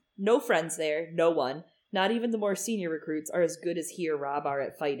has no friends there, no one. Not even the more senior recruits are as good as he or Robb are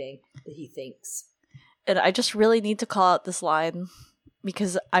at fighting, that he thinks. And I just really need to call out this line,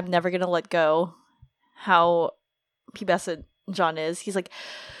 because I'm never going to let go how pubescent Jon is. He's like,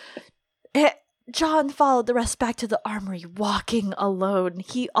 Jon followed the rest back to the armory, walking alone.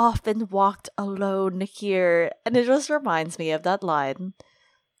 He often walked alone here. And it just reminds me of that line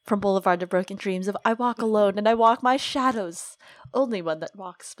from Boulevard of Broken Dreams of, I walk alone and I walk my shadows. Only one that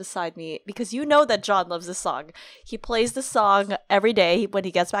walks beside me. Because you know that Jon loves this song. He plays the song every day when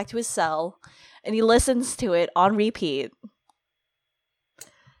he gets back to his cell. And he listens to it on repeat.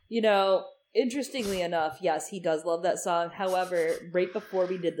 Interestingly enough, yes, he does love that song. However, right before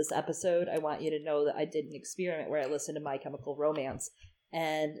we did this episode, I want you to know that I did an experiment where I listened to My Chemical Romance,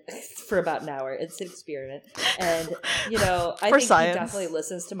 and for about an hour. It's an experiment, and I think science. He definitely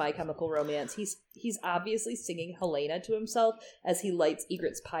listens to My Chemical Romance. He's obviously singing Helena to himself as he lights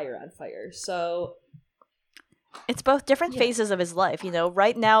Ygritte's pyre on fire. So it's both different phases of his life.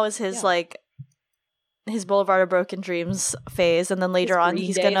 Right now is his his Boulevard of Broken Dreams phase, and then later on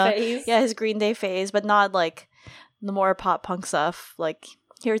he's gonna his Green Day phase, but not like the more pop punk stuff. Like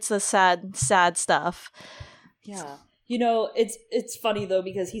here it's the sad stuff. Yeah. It's funny though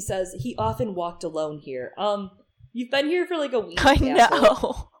because he says he often walked alone here. You've been here for like a week. I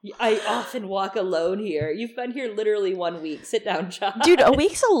know. I often walk alone here. You've been here literally 1 week. Sit down, Jon. Dude, a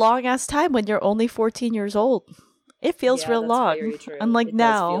week's a long ass time when you're only 14 years old. It feels real long. Very true. Unlike it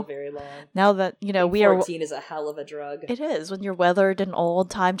now. Does feel very long. Now that, we 14 are 14 is a hell of a drug. It is. When you're weathered and old,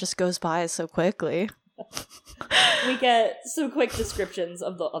 time just goes by so quickly. We get some quick descriptions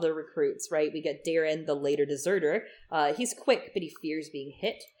of the other recruits, right? We get Darren, the later deserter. He's quick, but he fears being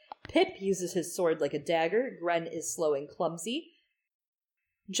hit. Pip uses his sword like a dagger. Gren is slow and clumsy.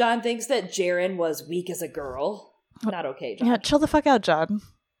 John thinks that Jaren was weak as a girl. Not okay, John. Yeah, chill the fuck out, John.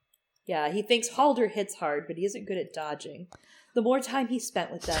 Yeah, he thinks Halder hits hard, but he isn't good at dodging. The more time he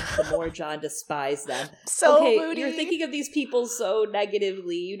spent with them, the more John despised them. Okay, moody. You're thinking of these people so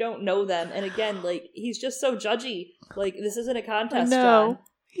negatively. You don't know them. And again, like, he's just so judgy. Like, this isn't a contest, John.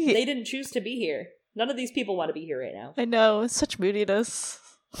 They didn't choose to be here. None of these people want to be here right now. I know. It's such moodiness.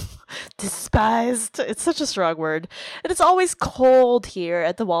 Despised. It's such a strong word. And it's always cold here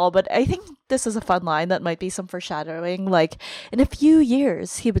at the wall, but I think this is a fun line that might be some foreshadowing. Like, in a few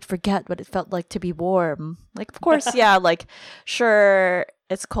years, he would forget what it felt like to be warm. Like, of course, yeah, like, sure,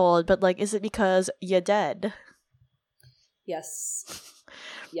 it's cold, but, like, is it because you're dead? Yes.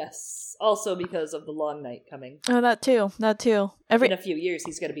 Yes. Also because of the long night coming. Oh, that too. In a few years,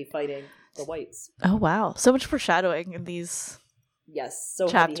 he's going to be fighting the Whites. Oh, wow. So much foreshadowing in these Yes, so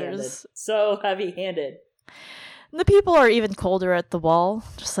chapters. Heavy-handed. So heavy-handed. And the people are even colder at the wall.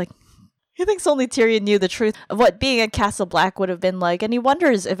 Just like, he thinks only Tyrion knew the truth of what being at Castle Black would have been like. And he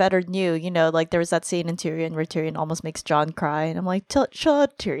wonders if Eddard knew, you know, like there was that scene in Tyrion where Tyrion almost makes Jon cry. And I'm like, chill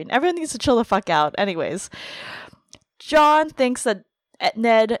out, Tyrion. Everyone needs to chill the fuck out. Anyways, Jon thinks that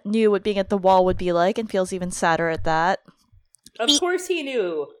Ned knew what being at the wall would be like and feels even sadder at that. Of course he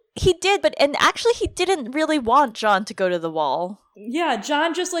knew. He did, and actually he didn't really want Jon to go to the wall. Yeah,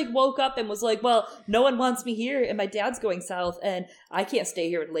 Jon just, like, woke up and was like, well, no one wants me here, and my dad's going south, and I can't stay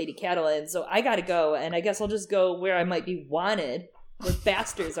here with Lady Catelyn, so I gotta go, and I guess I'll just go where I might be wanted, where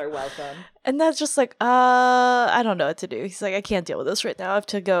bastards are welcome. And that's just like, I don't know what to do. He's like, I can't deal with this right now. I have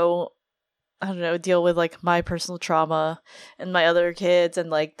to go, I don't know, deal with, like, my personal trauma and my other kids and,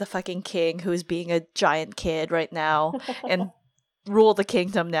 like, the fucking king who's being a giant kid right now and rule the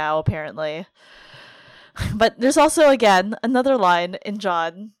kingdom now, apparently. But there's also, again, another line in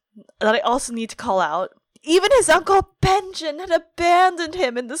Jon that I also need to call out. Even his uncle Benjen had abandoned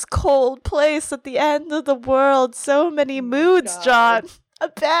him in this cold place at the end of the world. So many moods, God. Jon.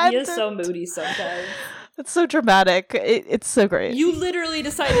 Abandoned. He is so moody sometimes. It's so dramatic. It's so great. You literally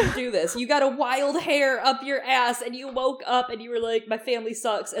decided to do this. You got a wild hair up your ass, and you woke up and you were like, my family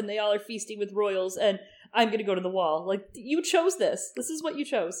sucks, and they all are feasting with royals, and I'm gonna go to the wall. Like, you chose this. This is what you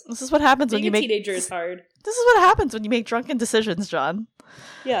chose. This is what happens when you make... Being a teenager is hard. This is what happens when you make drunken decisions, Jon.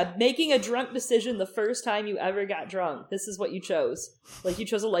 Yeah, making a drunk decision the first time you ever got drunk. This is what you chose. Like, you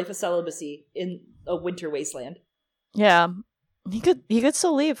chose a life of celibacy in a winter wasteland. Yeah. He could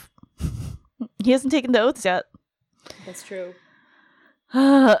still leave. He hasn't taken the oaths yet. That's true.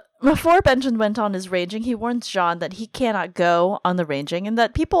 Before Benjen went on his ranging, he warns Jon that he cannot go on the ranging and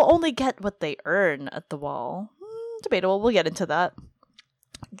that people only get what they earn at the wall. Debatable, we'll get into that.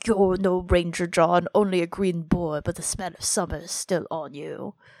 You're no ranger, Jon, only a green boy, but the smell of summer is still on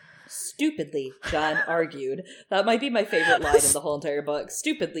you. Stupidly, Jon argued. That might be my favorite line in the whole entire book.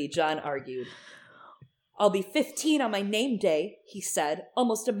 Stupidly, Jon argued. I'll be 15 on my name day, he said,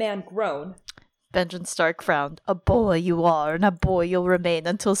 almost a man grown. Benjen Stark frowned. A boy you are, and a boy you'll remain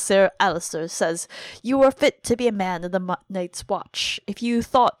until Sir Alistair says you are fit to be a man in the Night's Watch. If you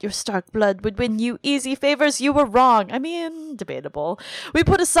thought your Stark blood would win you easy favors, you were wrong. I mean, debatable. We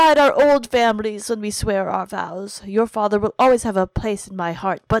put aside our old families when we swear our vows. Your father will always have a place in my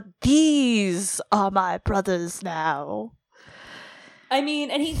heart, but these are my brothers now. I mean,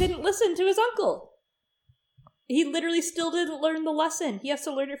 and he didn't listen to his uncle. He literally still didn't learn the lesson. He has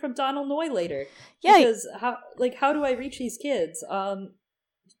to learn it from Donal Noy later. Yeah. Because how do I reach these kids?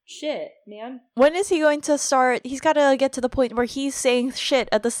 Shit, man. When is he going to start? He's got to get to the point where he's saying shit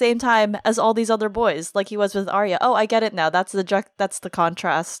at the same time as all these other boys, like he was with Arya. Oh, I get it now. That's the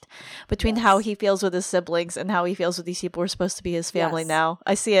contrast between how he feels with his siblings and how he feels with these people who are supposed to be his family now.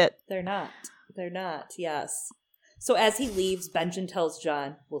 I see it. They're not, yes. So as he leaves, Benjen tells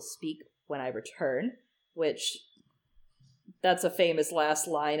Jon, we'll speak when I return. Which, that's a famous last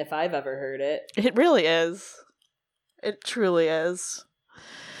line if I've ever heard it. It really is. It truly is.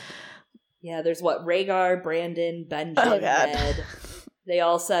 Yeah, there's Rhaegar, Brandon, Benjen, Ned. They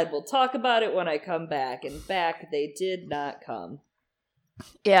all said, we'll talk about it when I come back. And back they did not come.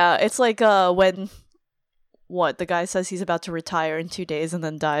 Yeah, it's like when, the guy says he's about to retire in 2 days and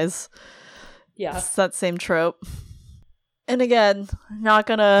then dies. Yeah. It's that same trope. And again, not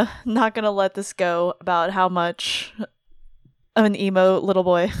gonna let this go about how much of an emo little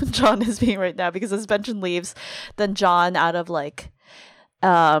boy Jon is being right now, because as Benjen leaves, then Jon, out of like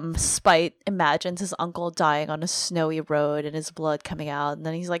Spite imagines his uncle dying on a snowy road and his blood coming out, and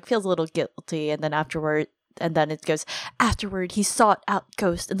then he's like feels a little guilty, and then it goes, afterward he sought out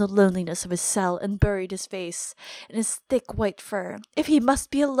Ghost in the loneliness of his cell and buried his face in his thick white fur. If he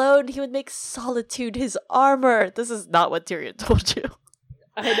must be alone, he would make solitude his armor. This is not what Tyrion told you.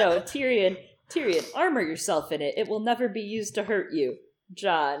 I know, Tyrion, armor yourself in it. It will never be used to hurt you.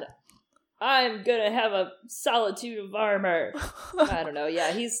 Jon, I'm gonna have a solitude of armor. I don't know.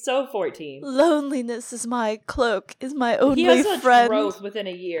 Yeah, he's so 14. Loneliness is my cloak, is my only He has such friend. growth within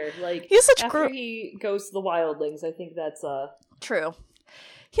a year. Like, he has such after he goes to the wildlings, I think that's true.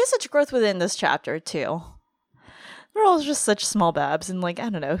 He has such growth within this chapter too. They're all just such small babs, and like, I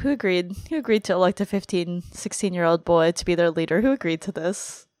don't know, who agreed to elect a 15, 16-year-old boy to be their leader? Who agreed to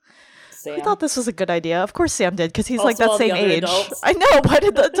this? Sam. Who thought this was a good idea? Of course Sam did, because he's Also like that all the same other age. adults. I know, why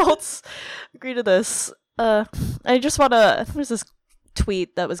did the adults agree to this? I just wanna, there's this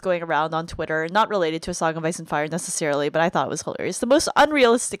tweet that was going around on Twitter, not related to A Song of Ice and Fire necessarily, but I thought it was hilarious. The most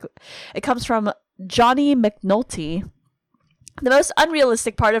unrealistic, it comes from Johnny McNulty. The most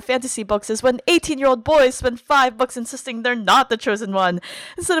unrealistic part of fantasy books is when 18-year-old boys spend 5 books insisting they're not the chosen one,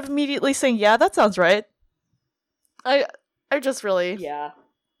 instead of immediately saying, yeah, that sounds right. I just really...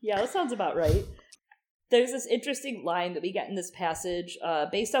 Yeah, that sounds about right. There's this interesting line that we get in this passage,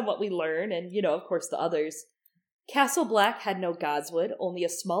 based on what we learn, and, you know, of course, the others. Castle Black had no godswood, only a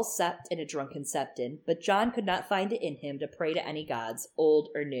small sept and a drunken septon, but Jon could not find it in him to pray to any gods, old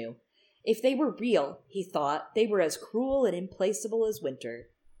or new. If they were real, he thought, they were as cruel and implacable as winter.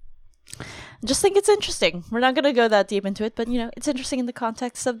 I just think it's interesting. We're not going to go that deep into it, but, you know, it's interesting in the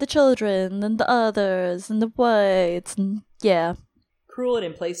context of the children and the others and the whites, and yeah. Cruel and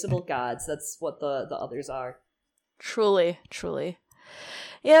implacable gods, that's what the others are. Truly.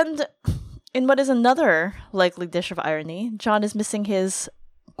 And in what is another likely dish of irony, Jon is missing his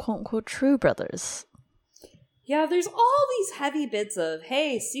quote-unquote true brothers. Yeah, there's all these heavy bits of,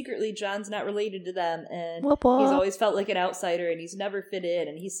 hey, secretly Jon's not related to them, and Whoop, whoop. he's always felt like an outsider, and he's never fit in,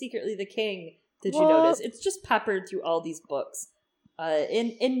 and he's secretly the king. Did you notice? It's just peppered through all these books.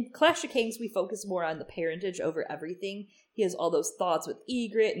 In Clash of Kings, we focus more on the parentage over everything. He has all those thoughts with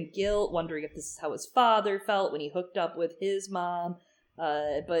Ygritte and guilt, wondering if this is how his father felt when he hooked up with his mom.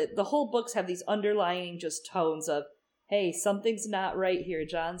 But the whole books have these underlying just tones of, hey, something's not right here.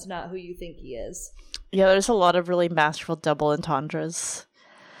 Jon's not who you think he is. Yeah, there's a lot of really masterful double entendres.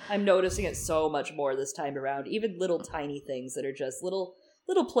 I'm noticing it so much more this time around. Even little tiny things that are just little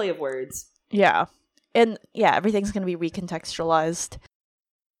play of words. Yeah. And yeah, everything's going to be recontextualized.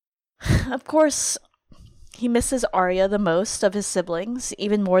 Of course, he misses Arya the most of his siblings,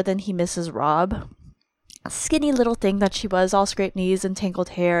 even more than he misses Robb. Skinny little thing that she was, all scraped knees and tangled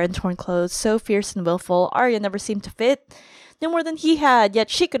hair and torn clothes, so fierce and willful, Arya never seemed to fit. No more than he had, yet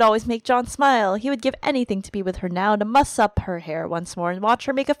she could always make Jon smile. He would give anything to be with her now, to muss up her hair once more and watch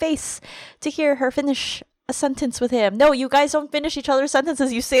her make a face, to hear her finish a sentence with him. No, you guys don't finish each other's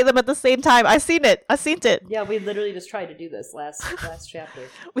sentences, you say them at the same time. I've seen it. Yeah, we literally just tried to do this last chapter.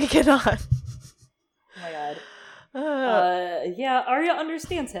 We cannot. Oh my god. Yeah, Arya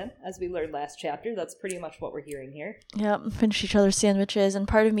understands him, as we learned last chapter. That's pretty much what we're hearing here. Yeah, finish each other's sandwiches, and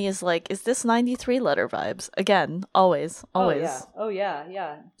part of me is like, is this 93 letter vibes? Again, always. Oh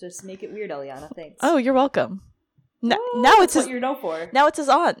yeah. Just make it weird, Eliana. Thanks. Oh, you're welcome. Now it's what you're known for. Now it's his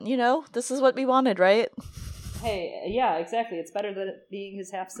aunt, you know? This is what we wanted, right? Hey, yeah, exactly. It's better than it being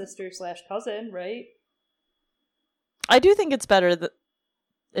his half-sister/cousin, right? I do think it's better that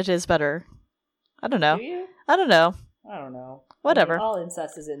it is better. I don't know. Do you? I don't know. I don't know. Whatever. I mean, all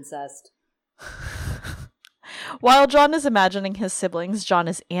incest is incest. While Jon is imagining his siblings, Jon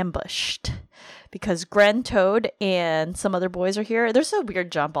is ambushed. Because Gren, Toad, and some other boys are here. There's a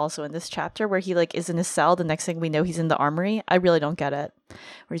weird jump also in this chapter where he like is in his cell. The next thing we know, he's in the armory. I really don't get it.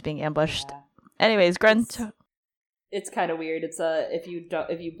 Where he's being ambushed. Yeah. Anyways, Gren... It's kind of weird. It's if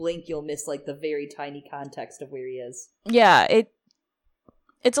you blink, you'll miss like the very tiny context of where he is. Yeah,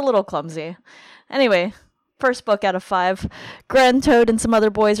 it's a little clumsy. Anyway, first book out of 5. Gren, Toad, and some other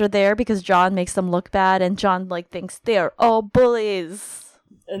boys are there because Jon makes them look bad, and Jon like thinks they're all bullies.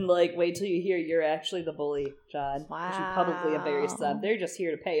 And like, wait till you hear you're actually the bully, Jon. Wow. You publicly embarrass them. They're just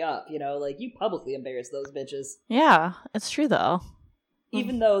here to pay up, you know. Like, you publicly embarrass those bitches. Yeah, it's true though.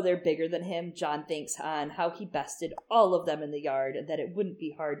 Even though they're bigger than him, Jon thinks on how he bested all of them in the yard and that it wouldn't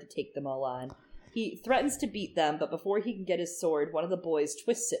be hard to take them all on. He threatens to beat them, but before he can get his sword, one of the boys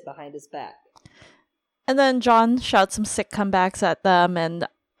twists it behind his back. And then Jon shouts some sick comebacks at them, and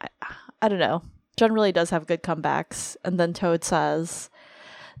I don't know. Jon really does have good comebacks. And then Toad says,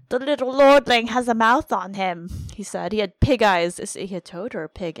 "The little lordling has a mouth on him," he said. "He had pig eyes." Is he a toad or a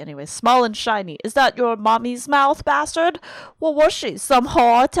pig? Anyway, small and shiny. "Is that your mommy's mouth, bastard? What was she? Some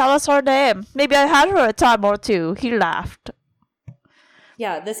whore? Tell us her name. Maybe I had her a time or two." He laughed.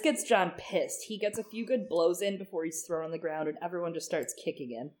 Yeah, this gets John pissed. He gets a few good blows in before he's thrown on the ground, and everyone just starts kicking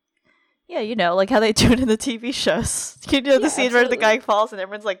him. Yeah, like how they do it in the TV shows. The scene where the absolutely. guy falls and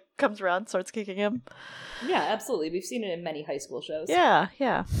everyone's comes around, starts kicking him. Yeah, absolutely. We've seen it in many high school shows. Yeah.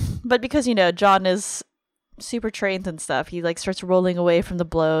 But because, John is super trained and stuff, he starts rolling away from the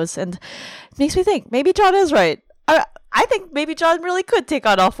blows, and it makes me think maybe John is right. I think maybe John really could take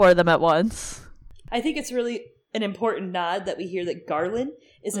on all 4 of them at once. I think it's really an important nod that we hear that Garland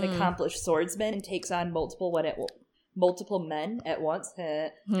is an accomplished swordsman and takes on multiple men at once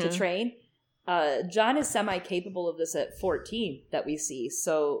to train. John is semi-capable of this at 14 that we see.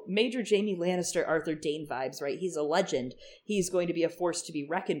 So Major Jaime Lannister, Arthur Dayne vibes, right? He's a legend. He's going to be a force to be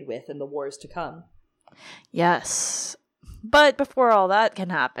reckoned with in the wars to come. Yes. But before all that can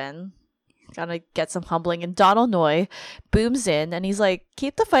happen, gotta get some humbling, and Donal Noye booms in and he's like,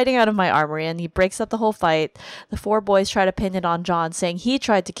 "Keep the fighting out of my armory," and he breaks up the whole fight. The 4 boys try to pin it on John, saying he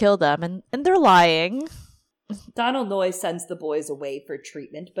tried to kill them, and they're lying. Donal Noye sends the boys away for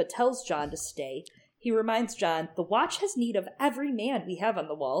treatment, but tells John to stay. He reminds John, "The Watch has need of every man we have on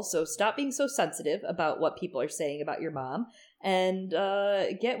the wall, so stop being so sensitive about what people are saying about your mom, and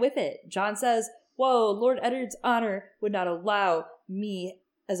get with it." John says, "Whoa, Lord Eddard's honor would not allow me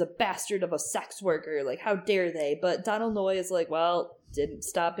as a bastard of a sex worker. How dare they?" But Donal Noye is like, well, didn't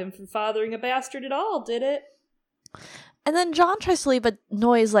stop him from fathering a bastard at all, did it? And then John tries to leave, but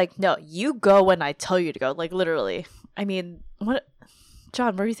Noye's like, "No, you go when I tell you to go." Literally. I mean, what?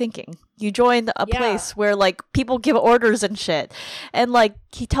 John, what are you thinking? You joined a place where, people give orders and shit. And,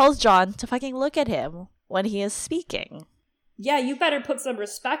 he tells John to fucking look at him when he is speaking. Yeah, you better put some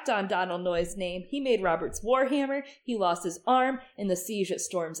respect on Donal Noye's name. He made Robert's Warhammer. He lost his arm in the siege at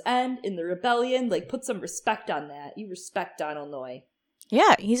Storm's End, in the rebellion. Put some respect on that. You respect Donal Noye.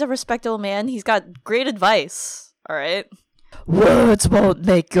 Yeah, he's a respectable man. He's got great advice. All right. "Words won't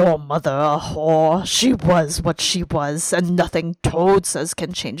make your mother a whore. She was what she was, and nothing Toad says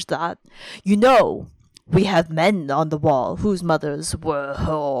can change that. We have men on the wall whose mothers were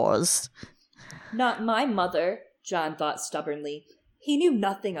whores." Not my mother, John thought stubbornly. He knew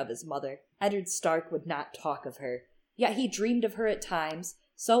nothing of his mother. Eddard Stark would not talk of her. Yet he dreamed of her at times,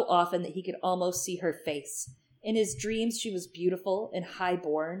 so often that he could almost see her face. In his dreams she was beautiful and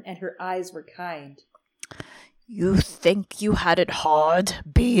high-born, and her eyes were kind. "You think you had it hard,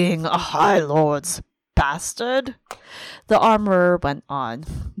 being a High Lord's bastard?" The armorer went on.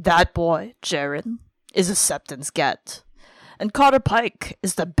 "That boy, Jaren, is a Septon's get. And Cotter Pike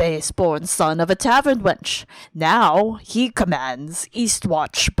is the base-born son of a tavern wench. Now he commands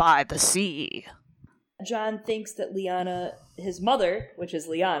Eastwatch by the sea." John thinks that Lyanna, his mother, which is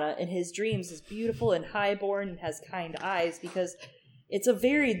Lyanna, in his dreams is beautiful and high-born and has kind eyes because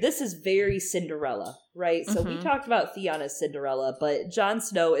this is very Cinderella, right? So we talked about Theonna's Cinderella, but Jon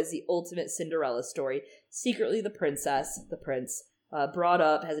Snow is the ultimate Cinderella story. Secretly the prince, brought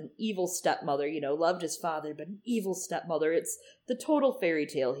up, has an evil stepmother, loved his father, but an evil stepmother. It's the total fairy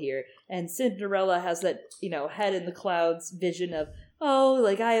tale here. And Cinderella has that, head in the clouds vision of,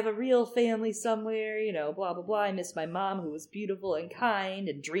 I have a real family somewhere, blah, blah, blah. I miss my mom who was beautiful and kind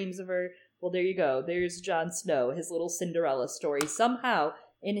and dreams of her. Well, there you go. There's Jon Snow, his little Cinderella story. Somehow,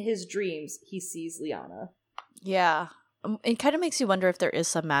 in his dreams, he sees Lyanna. Yeah. It kind of makes you wonder if there is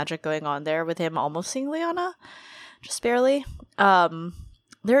some magic going on there with him almost seeing Lyanna. Just barely.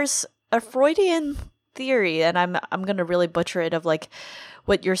 There's a Freudian theory, and I'm gonna really butcher it, of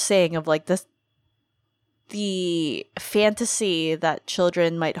what you're saying of the fantasy that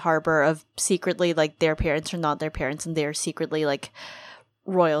children might harbor of secretly their parents are not their parents and they're secretly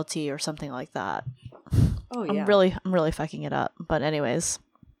royalty or something like that. Oh yeah. I'm really fucking it up. But anyways.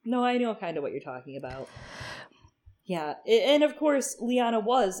 No, I know kind of what you're talking about. Yeah, and of course, Lyanna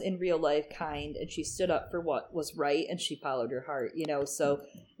was in real life kind, and she stood up for what was right, and she followed her heart, so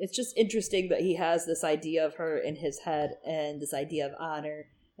it's just interesting that he has this idea of her in his head, and this idea of honor,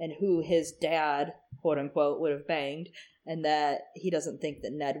 and who his dad, quote-unquote, would have banged, and that he doesn't think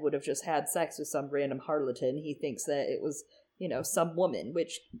that Ned would have just had sex with some random harlequin. He thinks that it was, some woman,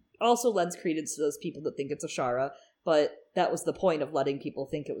 which also lends credence to those people that think it's Ashara. But that was the point of letting people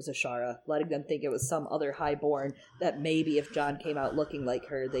think it was Ashara, letting them think it was some other highborn that maybe if John came out looking like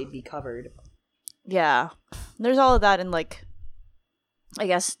her, they'd be covered. Yeah. There's all of that in, I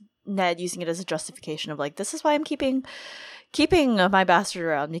guess, Ned using it as a justification of, this is why I'm keeping my bastard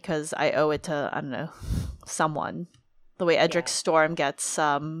around, because I owe it to, I don't know, someone. The way Edric Yeah. Storm gets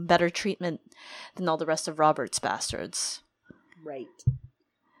better treatment than all the rest of Robert's bastards. Right.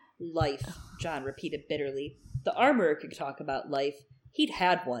 Life, Jon repeated bitterly. The armorer could talk about life. He'd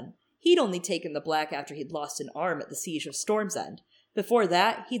had one. He'd only taken the black after he'd lost an arm at the siege of Storm's End. Before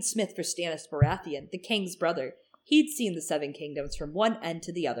that, he'd smith for Stannis Baratheon, the king's brother. He'd seen the Seven Kingdoms from one end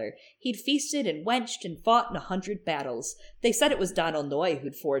to the other. He'd feasted and wenched and fought in 100 battles. They said it was Donal Noy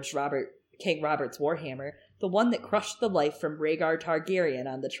who'd forged King Robert's warhammer, the one that crushed the life from Rhaegar Targaryen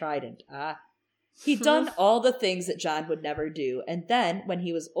on the Trident. He'd done all the things that Jon would never do, and then, when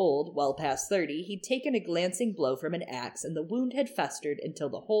he was old, well past 30, he'd taken a glancing blow from an axe, and the wound had festered until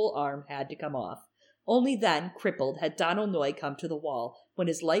the whole arm had to come off. Only then, crippled, had Donal Noy come to the wall, when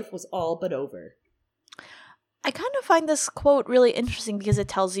his life was all but over. I kind of find this quote really interesting because it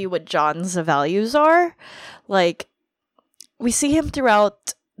tells you what Jon's values are. Like, we see him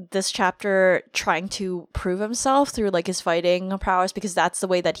throughout this chapter trying to prove himself through like his fighting prowess, because that's the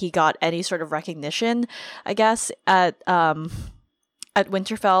way that he got any sort of recognition, I guess, at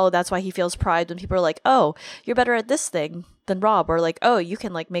Winterfell. That's why he feels pride when people are like, oh, you're better at this thing than Robb, or like, oh, you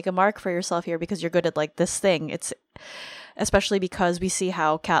can like make a mark for yourself here because you're good at like this thing. It's especially because we see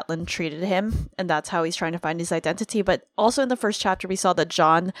how Catelyn treated him, and that's how he's trying to find his identity. But also in the first chapter, we saw that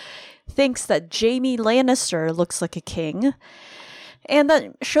Jon thinks that Jaime Lannister looks like a king. And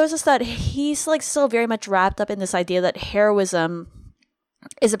that shows us that he's like still very much wrapped up in this idea that heroism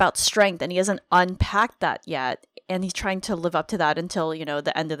is about strength, and he hasn't unpacked that yet. And he's trying to live up to that until, you know,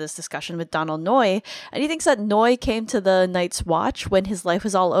 the end of this discussion with Donal Noy. And he thinks that Noy came to the Night's Watch when his life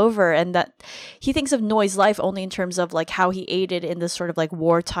was all over, and that he thinks of Noy's life only in terms of like how he aided in this sort of like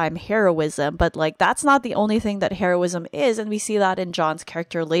wartime heroism. But like that's not the only thing that heroism is, and we see that in Jon's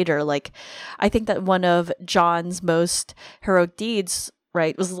character later. Like, I think that one of Jon's most heroic deeds,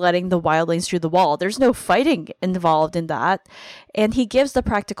 right, was letting the wildlings through the wall. There's no fighting involved in that. And he gives the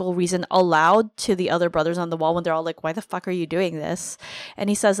practical reason aloud to the other brothers on the wall when they're all like, why the fuck are you doing this? And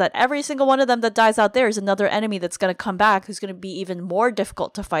he says that every single one of them that dies out there is another enemy that's going to come back, who's going to be even more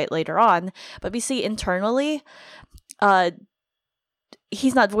difficult to fight later on. But we see internally,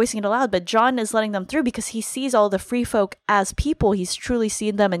 he's not voicing it aloud, but Jon is letting them through because he sees all the free folk as people. He's truly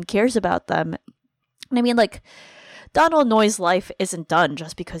seen them and cares about them. And I mean, like, Donal Noy's life isn't done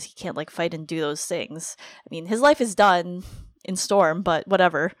just because he can't like fight and do those things. I mean, his life is done in Storm, but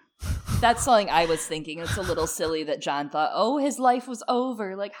whatever. That's something I was thinking. It's a little silly that Jon thought, oh, his life was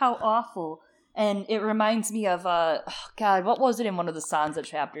over. Like, how awful. And it reminds me of, God, what was it in one of the Sansa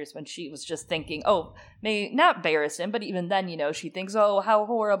chapters when she was just thinking, oh, not Barristan, but even then, you know, she thinks, oh, how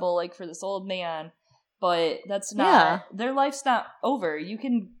horrible, like, for this old man. But that's not, their life's not over. You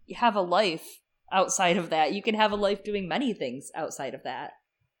can have a life outside of that. You can have a life doing many things outside of that.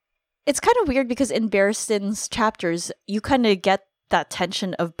 It's kind of weird because in Barristan's chapters, you kind of get that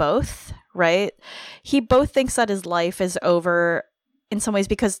tension of both, right? He both thinks that his life is over in some ways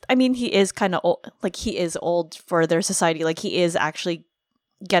because, I mean, he is kind of old, like he is old for their society. Like he is actually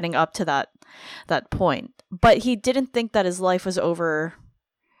getting up to that point. But he didn't think that his life was over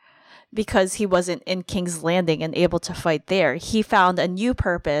because he wasn't in King's Landing and able to fight there. He found a new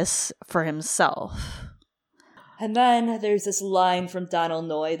purpose for himself. And then there's this line from Donal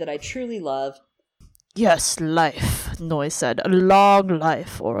Noy that I truly love. Yes, life, Noy said. A long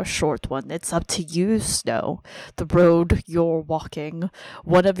life or a short one. It's up to you, Snow. The road you're walking.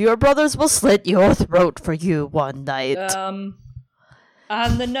 One of your brothers will slit your throat for you one night. On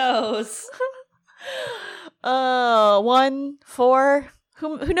the nose. 1, 4...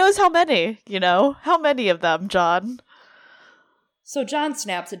 Who knows how many, you know? How many of them, Jon? So Jon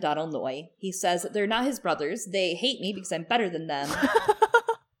snaps at Donal Noy. He says that they're not his brothers. They hate me because I'm better than them.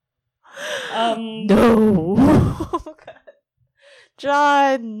 No.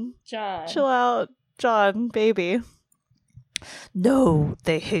 Jon. Chill out. Jon, baby. No,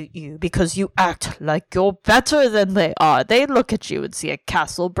 they hate you because you act like you're better than they are. They look at you and see a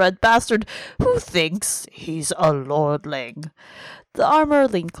castle-bred bastard who thinks he's a lordling. The armor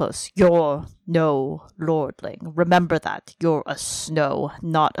leaned close. You're no lordling. Remember that. You're a Snow,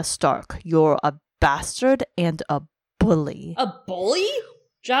 not a Stark. You're a bastard and a bully. A bully?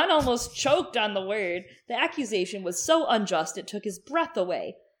 Jon almost choked on the word. The accusation was so unjust it took his breath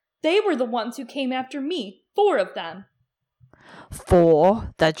away. They were the ones who came after me. 4 of them.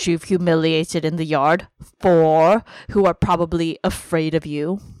 4 that you've humiliated in the yard. 4 who are probably afraid of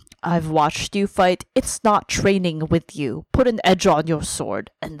you. I've watched you fight. It's not training with you. Put an edge on your sword,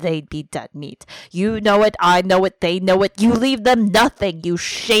 and they'd be dead meat. You know it, I know it, they know it. You leave them nothing. You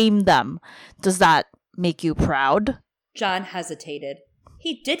shame them. Does that make you proud? Jon hesitated.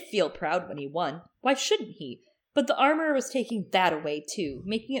 He did feel proud when he won. Why shouldn't he? But the armorer was taking that away too,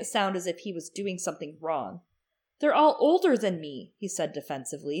 making it sound as if he was doing something wrong. "They're all older than me," he said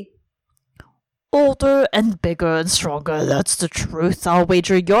defensively. Older and bigger and stronger, that's the truth. I'll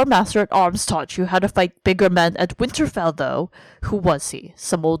wager your master-at-arms taught you how to fight bigger men at Winterfell, though. Who was he?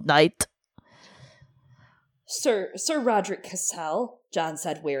 Some old knight? Sir Roderick Cassell, Jon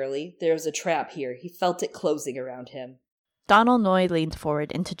said warily. There was a trap here. He felt it closing around him. Donal Noye leaned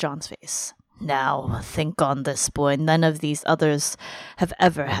forward into Jon's face. Now, think on this, boy. None of these others have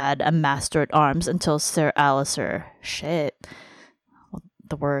ever had a master-at-arms until Sir Alliser. Shit.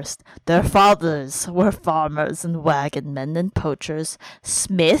 The worst. Their fathers were farmers and wagon men and poachers,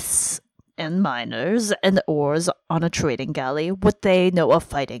 smiths and miners and oars on a trading galley. What they know of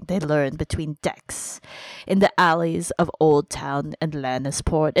fighting, they learned between decks, in the alleys of Old Town and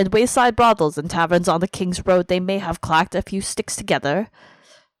Lannisport, in wayside brothels and taverns on the King's Road. They may have clacked a few sticks together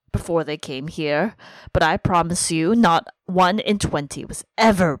before they came here, but I promise you, not 1 in 20 was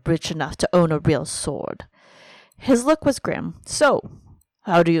ever rich enough to own a real sword. His look was grim. So,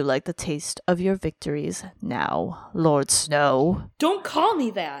 how do you like the taste of your victories now, Lord Snow? Don't call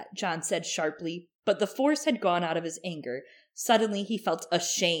me that, Jon said sharply, but the force had gone out of his anger. Suddenly he felt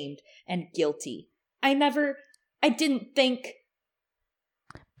ashamed and guilty. I didn't think...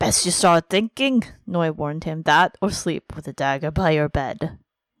 Best you start thinking, Noye warned him, that or sleep with a dagger by your bed.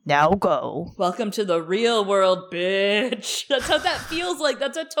 Now go. Welcome to the real world, bitch. That's how that feels like.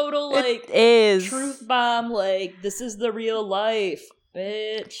 That's a total, it is. Truth bomb. Like, this is the real life.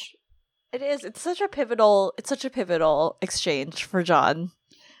 Bitch. It is. It's such a pivotal exchange for Jon.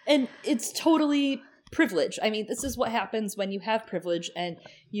 And it's totally privilege. I mean, this is what happens when you have privilege and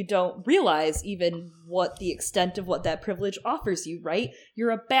you don't realize even what the extent of what that privilege offers you, right?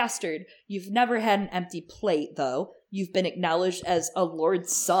 You're a bastard. You've never had an empty plate, though. You've been acknowledged as a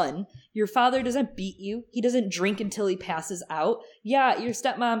lord's son. Your father doesn't beat you. He doesn't drink until he passes out. Yeah, your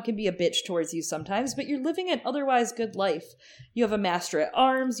stepmom can be a bitch towards you sometimes, but you're living an otherwise good life. You have a master at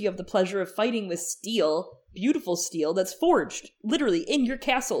arms. You have the pleasure of fighting with steel, beautiful steel that's forged, literally in your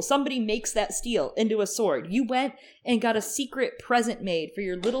castle. Somebody makes that steel into a sword. You went and got a secret present made for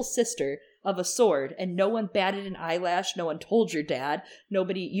your little sister of a sword, and no one batted an eyelash. No one told your dad.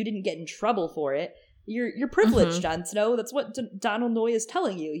 You didn't get in trouble for it. You're privileged, Jon Snow. That's what Donal Noye is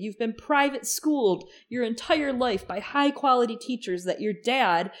telling you. You've been private schooled your entire life by high quality teachers that your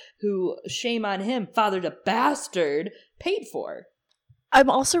dad, who, shame on him, fathered a bastard, paid for.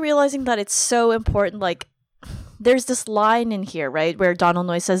 I'm also realizing that it's so important, like, there's this line in here, right, where Donal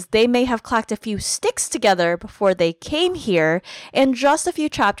Noye says they may have clacked a few sticks together before they came here, and just a few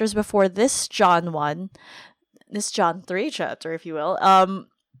chapters before this Jon 3 chapter, if you will,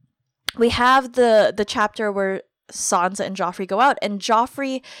 we have the chapter where Sansa and Joffrey go out, and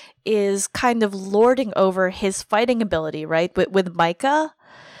Joffrey is kind of lording over his fighting ability, right, with Mycah,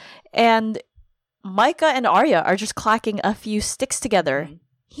 and Mycah and Arya are just clacking a few sticks together. Mm-hmm.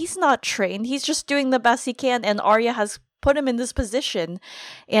 He's not trained. He's just doing the best he can, and Arya has put him in this position.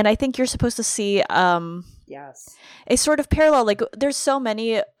 And I think you're supposed to see yes, a sort of parallel. Like, there's so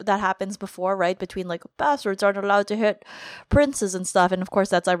many that happens before, right? Between, like, bastards aren't allowed to hit princes and stuff. And, of course,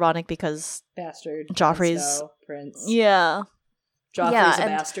 that's ironic because bastard Joffrey's... Jon Snow, prince. Yeah. Joffrey's a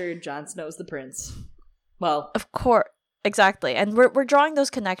bastard. Jon Snow's the prince. Well, of course. Exactly. And we're drawing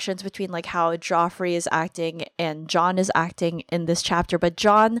those connections between, like, how Joffrey is acting and Jon is acting in this chapter. But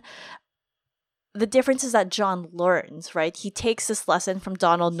Jon, the difference is that Jon learns, right? He takes this lesson from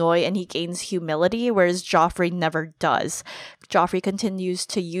Donal Noye and he gains humility, whereas Joffrey never does. Joffrey continues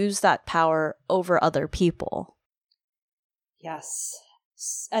to use that power over other people. Yes.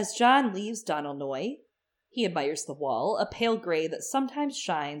 As Jon leaves Donal Noye, he admires the wall, a pale gray that sometimes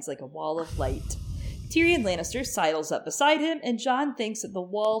shines like a wall of light. Tyrion Lannister sidles up beside him, and Jon thinks that the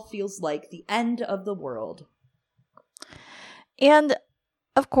wall feels like the end of the world. And,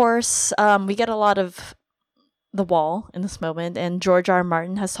 of course, we get a lot of the wall in this moment, and George R. R.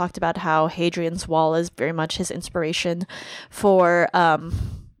 Martin has talked about how Hadrian's Wall is very much his inspiration for the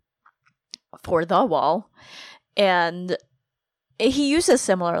wall. And he uses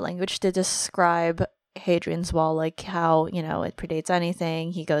similar language to describe Hadrian's Wall, like how, it predates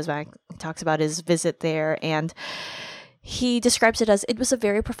anything. He goes back, talks about his visit there, and he describes it as, it was a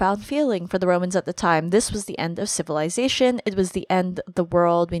very profound feeling for the Romans at the time. This was the end of civilization. It was the end of the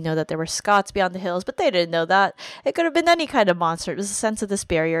world. We know that there were Scots beyond the hills, but they didn't know that. It could have been any kind of monster. It was a sense of this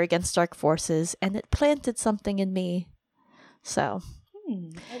barrier against dark forces, and it planted something in me. So.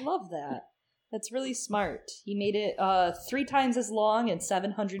 I love that. That's really smart. He made it 3 times as long and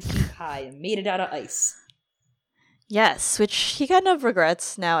 700 feet high and made it out of ice. Yes, which he kind of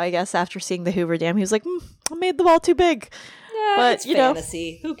regrets now, I guess, after seeing the Hoover Dam. He was like, I made the wall too big. Yeah, but it's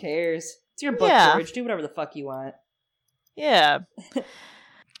fantasy. Who cares? It's your book, George. Do whatever the fuck you want. Yeah.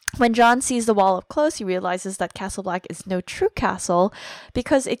 When Jon sees the wall up close, he realizes that Castle Black is no true castle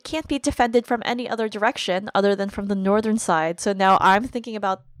because it can't be defended from any other direction other than from the northern side. So now I'm thinking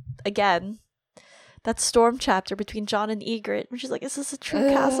about, again, that storm chapter between Jon and Ygritte, which is like, is this a true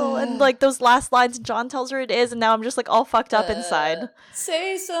castle? And like those last lines, Jon tells her it is, and now I'm just like all fucked up inside.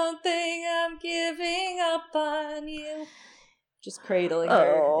 Say something, I'm giving up on you. Just cradling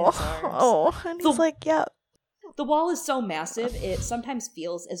her in his arms. And he's like, yeah. The wall is so massive, it sometimes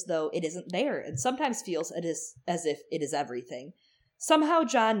feels as though it isn't there, and sometimes feels as if it is everything. Somehow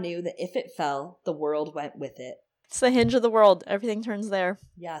Jon knew that if it fell, the world went with it. It's the hinge of the world. Everything turns there.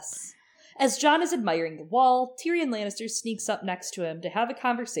 Yes. As Jon is admiring the wall, Tyrion Lannister sneaks up next to him to have a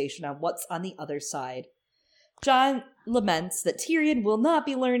conversation on what's on the other side. Jon laments that Tyrion will not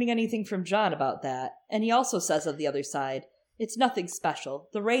be learning anything from Jon about that, and he also says of the other side, it's nothing special.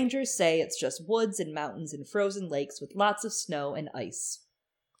 The Rangers say it's just woods and mountains and frozen lakes with lots of snow and ice.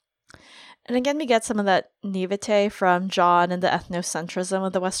 And again, we get some of that naivete from Jon and the ethnocentrism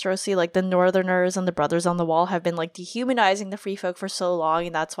of the Westerosi. Like, the Northerners and the Brothers on the Wall have been, like, dehumanizing the free folk for so long,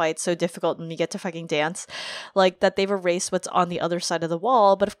 and that's why it's so difficult when we get to fucking dance. Like, that they've erased what's on the other side of the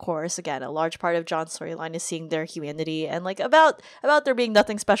wall. But, of course, again, a large part of Jon's storyline is seeing their humanity and, like, about there being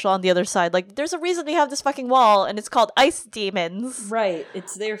nothing special on the other side. Like, there's a reason we have this fucking wall, and it's called Ice Demons. Right.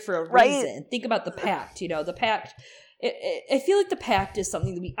 It's there for a reason. Right? Think about the Pact. You know, the Pact... I feel like the Pact is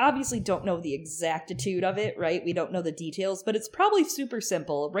something that we obviously don't know the exactitude of it, right? We don't know the details, but it's probably super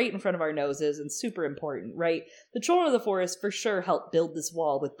simple, right in front of our noses, and super important, right? The Children of the Forest for sure helped build this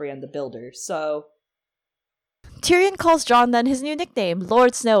wall with Bran the Builder, so... Tyrion calls Jon then his new nickname,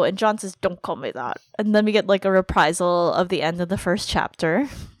 Lord Snow, and Jon says, don't call me that. And then we get like a reprisal of the end of the first chapter.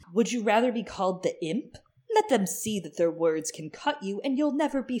 Would you rather be called the Imp? Let them see that their words can cut you, and you'll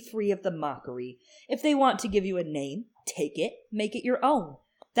never be free of the mockery. If they want to give you a name, take it, make it your own.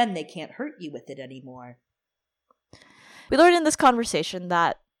 Then they can't hurt you with it anymore. We learned in this conversation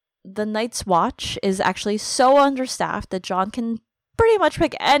that the Night's Watch is actually so understaffed that Jon can pretty much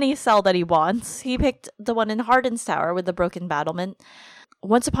pick any cell that he wants. He picked the one in Harden's Tower with the broken battlement.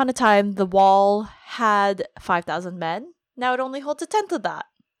 Once upon a time, the wall had 5,000 men. Now it only holds a tenth of that.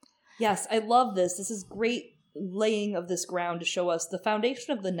 Yes, I love this. This is great laying of this ground to show us the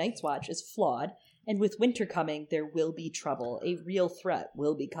foundation of the Night's Watch is flawed, and with winter coming, there will be trouble. A real threat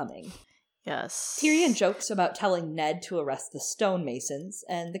will be coming. Yes. Tyrion jokes about telling Ned to arrest the stonemasons,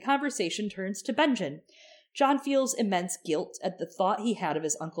 and the conversation turns to Benjen. Jon feels immense guilt at the thought he had of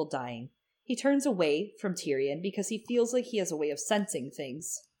his uncle dying. He turns away from Tyrion because he feels like he has a way of sensing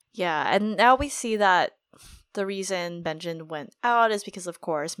things. Yeah, and now we see that the reason Benjen went out is because, of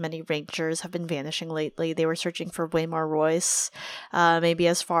course, many rangers have been vanishing lately. They were searching for Waymar Royce, maybe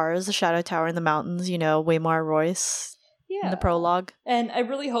as far as the Shadow Tower in the mountains, you know, Waymar Royce in the prologue. And I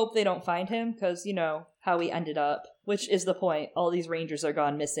really hope they don't find him, because, you know, how he ended up, which is the point. All these rangers are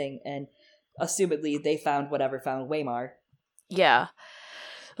gone missing, and assumedly they found whatever found Waymar. Yeah.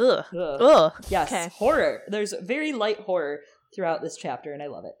 Ugh. Ugh. Yes, okay. Horror. There's very light horror throughout this chapter, and I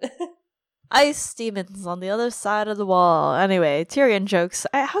love it. Ice demons on the other side of the wall. Anyway, Tyrion jokes.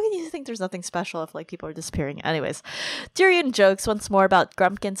 How can you think there's nothing special if, like, people are disappearing? Anyways, Tyrion jokes once more about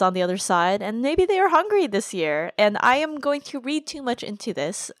Grumpkins on the other side, and maybe they are hungry this year. And I am going to read too much into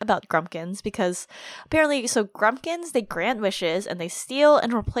this about Grumpkins, because apparently, so Grumpkins, they grant wishes, and they steal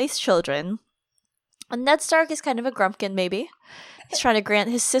and replace children. And Ned Stark is kind of a Grumpkin, maybe. He's trying to grant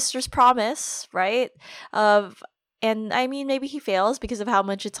his sister's promise, right? And I mean, maybe he fails because of how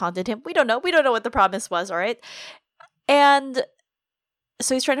much it's haunted him. We don't know. We don't know what the promise was, all right? And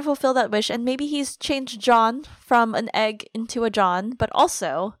so he's trying to fulfill that wish. And maybe he's changed Jon from an egg into a Jon. But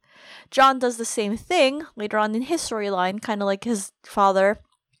also, Jon does the same thing later on in his storyline, kind of like his father,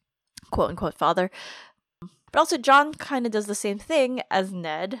 quote-unquote father. But also, Jon kind of does the same thing as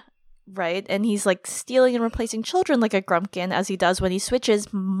Ned, right? And he's like stealing and replacing children like a Grumpkin, as he does when he switches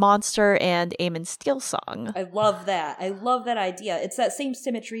Monster and Aemon Steelsong. I love that. I love that idea. It's that same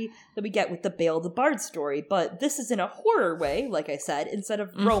symmetry that we get with the Bale the Bard story, but this is in a horror way, like I said, instead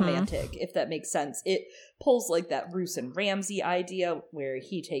of romantic, if that makes sense. It pulls like that Roose and Ramsay idea where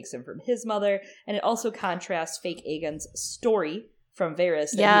he takes him from his mother, and it also contrasts fake Aegon's story from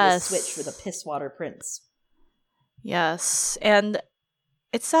Varys that he was switched for the Pisswater Prince. Yes, and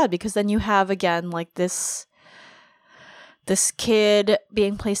it's sad because then you have, again, like this kid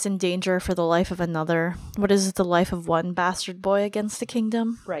being placed in danger for the life of another. What is it, the life of one bastard boy against the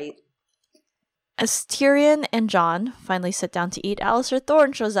kingdom? Right. As Tyrion and Jon finally sit down to eat, Alliser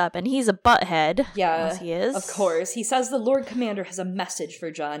Thorne shows up, and he's a butthead. Yeah, as he is. Of course. He says the Lord Commander has a message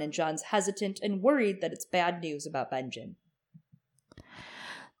for Jon, and Jon's hesitant and worried that it's bad news about Benjen.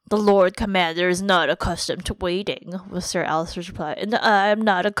 The Lord Commander is not accustomed to waiting, was Sir Alliser's reply, and I am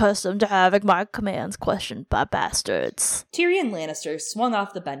not accustomed to having my commands questioned by bastards. Tyrion Lannister swung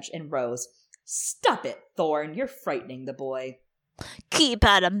off the bench and rose. Stop it, Thorne. You're frightening the boy. Keep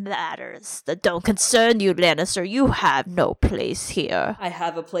out of matters that don't concern you, Lannister. You have no place here. I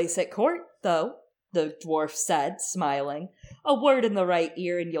have a place at court, though, the dwarf said, smiling. A word in the right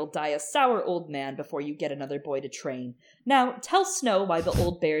ear and you'll die a sour old man before you get another boy to train. Now, tell Snow why the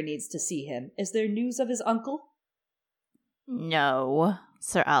old bear needs to see him. Is there news of his uncle? No,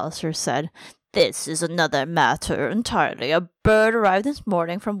 Sir Alliser said. This is another matter entirely. A bird arrived this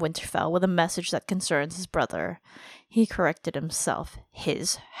morning from Winterfell with a message that concerns his brother. He corrected himself.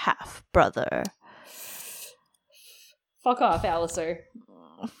 His half-brother. Fuck off, Alliser.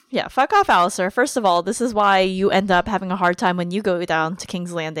 Yeah, fuck off, Alliser. First of all, this is why you end up having a hard time when you go down to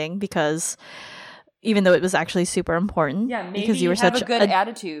King's Landing, because even though it was actually super important. Yeah, maybe because you were have such a good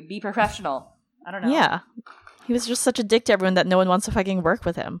attitude. Be professional. I don't know. Yeah. He was just such a dick to everyone that no one wants to fucking work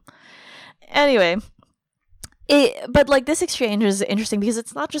with him. Anyway, but like this exchange is interesting because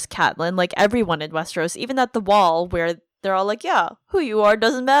it's not just Catelyn, like everyone in Westeros, even at the Wall where they're all like, yeah, who you are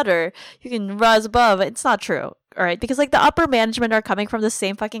doesn't matter. You can rise above. It's not true. All right, because like the upper management are coming from the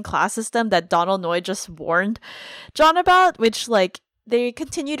same fucking class system that Donald Noy just warned Jon about, which like they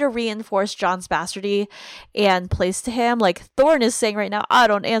continue to reinforce Jon's bastardy and place to him. Like Thorne is saying right now, I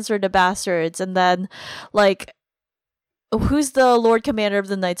don't answer to bastards, and then like who's the Lord Commander of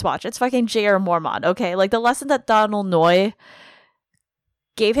the Night's Watch? It's fucking J.R. Mormont, okay? Like the lesson that Donald Noy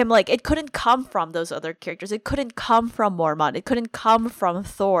gave him, like, it couldn't come from those other characters. It couldn't come from Mormont. It couldn't come from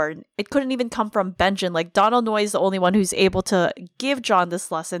Thorne. It couldn't even come from Benjen. Like, Donald Noy is the only one who's able to give Jon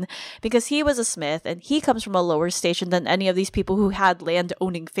this lesson because he was a smith and he comes from a lower station than any of these people who had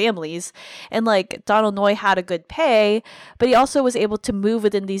land-owning families. And, like, Donald Noy had a good pay, but he also was able to move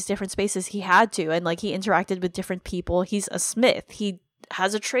within these different spaces he had to. And, like, he interacted with different people. He's a smith. He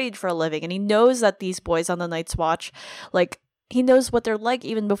has a trade for a living. And he knows that these boys on the Night's Watch, like, he knows what they're like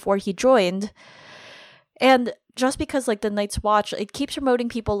even before he joined. And just because, like, the Night's Watch, it keeps promoting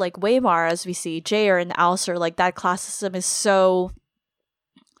people like Waymar, as we see, Jair and Alliser, like, that class system is so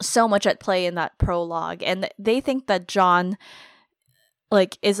much at play in that prologue. And they think that Jon,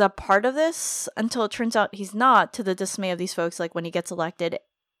 like, is a part of this until it turns out he's not, to the dismay of these folks, like, when he gets elected.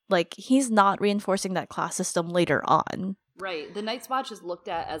 Like, he's not reinforcing that class system later on. Right. The Night's Watch is looked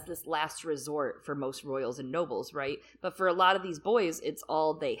at as this last resort for most royals and nobles, right? But for a lot of these boys, it's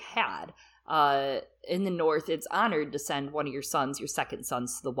all they had. In the North, it's honored to send one of your sons, your second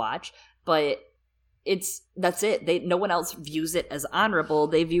sons, to the Watch, but that's it. No one else views it as honorable.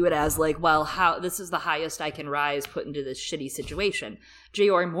 They view it as like, well, this is the highest I can rise, put into this shitty situation.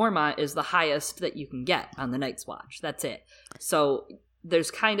 J.R. Mormont is the highest that you can get on the Night's Watch. That's it. So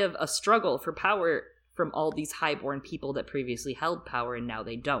there's kind of a struggle for power from all these highborn people that previously held power and now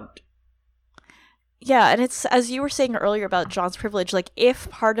they don't. Yeah, and it's, as you were saying earlier about Jon's privilege, like, if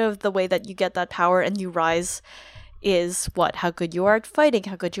part of the way that you get that power and you rise is how good you are at fighting,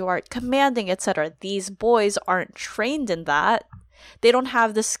 how good you are at commanding, etc. These boys aren't trained in that. They don't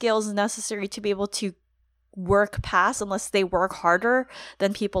have the skills necessary to be able to work past unless they work harder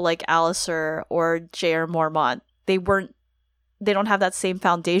than people like Alliser or J.R. Mormont. They don't have that same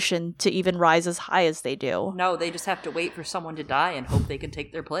foundation to even rise as high as they do. No, they just have to wait for someone to die and hope they can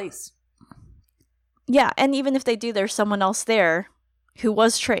take their place. Yeah, and even if they do, there's someone else there who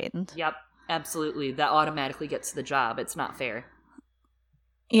was trained. Yep, absolutely. That automatically gets the job. It's not fair.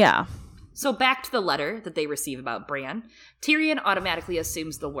 Yeah. So back to the letter that they receive about Bran. Tyrion automatically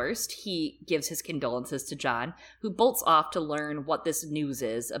assumes the worst. He gives his condolences to Jon, who bolts off to learn what this news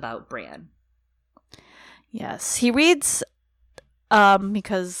is about Bran. Yes, he reads...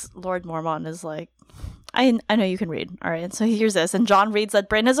 because Lord Mormont is like, I know you can read. All right. And so he hears this, and Jon reads that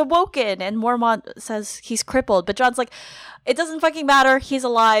Bran has awoken, and Mormont says he's crippled. But Jon's like, it doesn't fucking matter. He's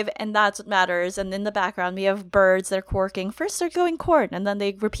alive, and that's what matters. And in the background, we have birds. They're quirking. First, they're going court, and then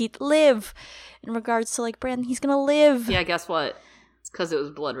they repeat live in regards to, like, Bran, he's going to live. Yeah, guess what? It's because it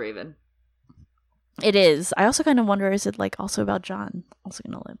was Bloodraven. It is. I also kind of wonder, is it, like, also about Jon also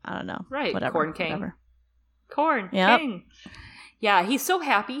going to live? I don't know. Right. Whatever. Corn King. Whatever. Corn King. Yeah, he's so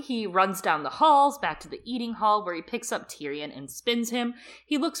happy, he runs down the halls, back to the eating hall, where he picks up Tyrion and spins him.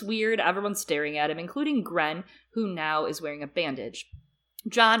 He looks weird, everyone's staring at him, including Gren, who now is wearing a bandage.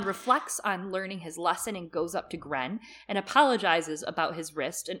 John reflects on learning his lesson and goes up to Gren and apologizes about his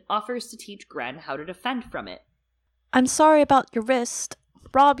wrist and offers to teach Gren how to defend from it. I'm sorry about your wrist.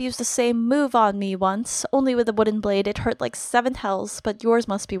 Rob used the same move on me once, only with a wooden blade. It hurt like 7 hells, but yours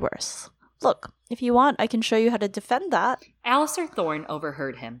must be worse. Look, if you want, I can show you how to defend that. Alistair Thorne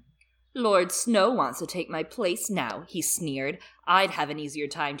overheard him. Lord Snow wants to take my place now, he sneered. I'd have an easier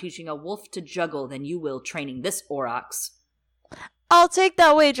time teaching a wolf to juggle than you will training this aurochs. I'll take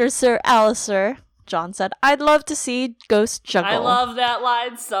that wager, Sir Alistair, John said. I'd love to see Ghost juggle. I love that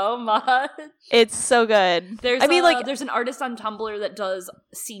line so much. It's so good. There's an artist on Tumblr that does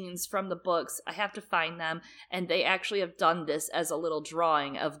scenes from the books. I have to find them, and they actually have done this as a little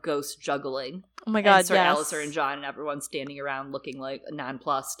drawing of Ghost juggling. Oh my god, and Sir yes. Alistair and John and everyone standing around looking like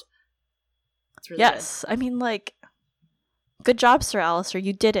nonplussed. It's really yes, good. I mean, like, good job, Sir Alistair.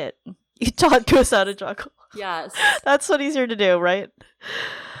 You did it. You taught Ghost how to juggle. Yes. That's what he's here to do, right?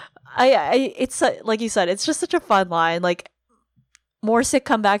 It's like you said, it's just such a fun line. Like, more sick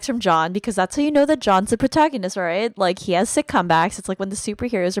comebacks from John, because that's how you know that John's the protagonist, right? Like, he has sick comebacks. It's like when the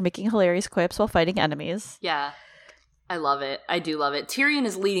superheroes are making hilarious quips while fighting enemies. Yeah. I love it. I do love it. Tyrion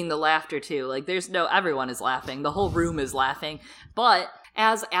is leading the laughter, too. Like, everyone is laughing. The whole room is laughing. But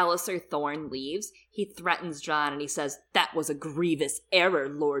as Alistair Thorne leaves, he threatens John and he says, "That was a grievous error,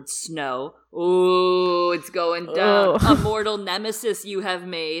 Lord Snow." Ooh, it's going down. A mortal nemesis you have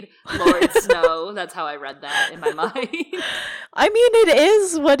made, Lord Snow. That's how I read that in my mind. I mean, it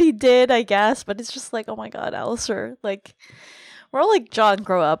is what he did, I guess, but it's just like, oh my god, Alistair. Like, we're all like, John,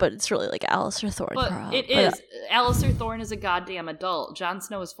 grow up, but it's really like Alistair Thorne grow up. It is. Alistair Thorne is a goddamn adult. Jon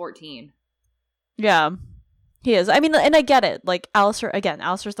Snow is 14. Yeah. He is. I mean, and I get it. Like, Alistair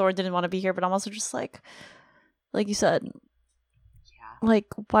Thorne didn't want to be here, but I'm also just like you said, yeah. Like,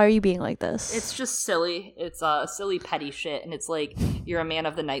 why are you being like this? It's just silly. It's silly, petty shit, and it's like, you're a man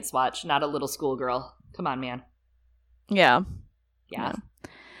of the Night's Watch, not a little schoolgirl. Come on, man. Yeah.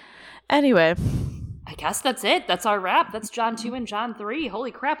 Anyway. I guess that's it. That's our wrap. That's John 2 and John 3.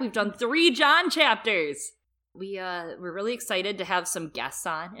 Holy crap, we've done 3 John chapters! We're really excited to have some guests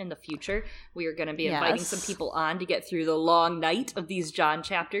on in the future. We are going to be inviting some people on to get through the long night of these John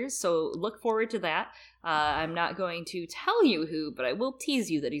chapters, so look forward to that. I'm not going to tell you who, but I will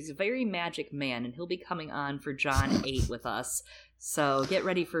tease you that he's a very magic man, and he'll be coming on for John 8 with us. So get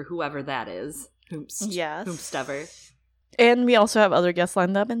ready for whoever that is. Whomstever. And we also have other guests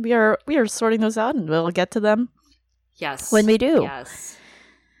lined up, and we are sorting those out, and we'll get to them. Yes. When we do. Yes.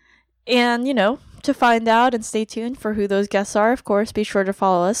 And, to find out and stay tuned for who those guests are, of course, be sure to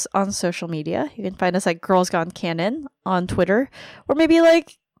follow us on social media. You can find us at Girls Gone Canon on Twitter. Or maybe,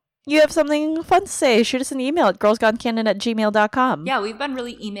 you have something fun to say. Shoot us an email at girlsgonecanon@gmail.com. Yeah, we've been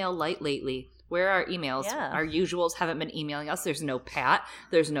really email light lately. Where are our emails? Yeah. Our usuals haven't been emailing us. There's no Pat.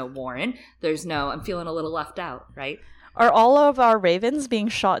 There's no Warren. I'm feeling a little left out, right? Are all of our ravens being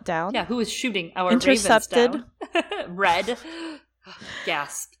shot down? Yeah, who is shooting our intercepted? Ravens down? Red.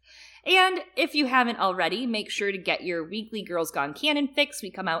 Gasp. And if you haven't already, make sure to get your weekly Girls Gone Canon fix.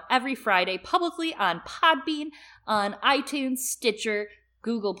 We come out every Friday publicly on Podbean, on iTunes, Stitcher,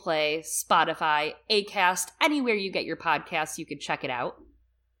 Google Play, Spotify, Acast, anywhere you get your podcasts, you can check it out.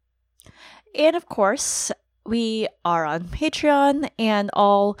 And of course, we are on Patreon, and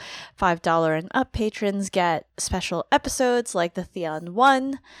all $5 and up patrons get special episodes like the Theon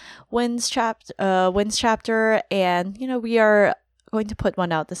 1 Wins chapter, and we are going to put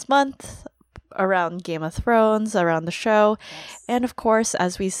one out this month around Game of Thrones, around the show. Yes. And of course,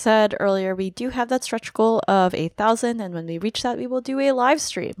 as we said earlier, we do have that stretch goal of 8,000, and when we reach that, we will do a live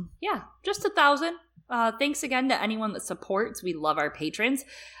stream. Yeah, just 1,000. Thanks again to anyone that supports. We love our patrons.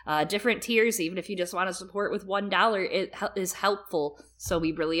 Different tiers, even if you just want to support with $1, it is helpful. So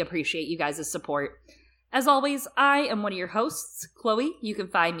we really appreciate you guys' support. As always, I am one of your hosts, Chloe. You can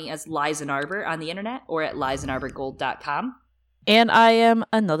find me as Liza Narber on the internet or at lizenarbergold.com. And I am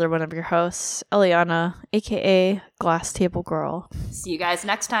another one of your hosts, Eliana, aka Glass Table Girl. See you guys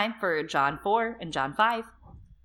next time for John 4 and John 5.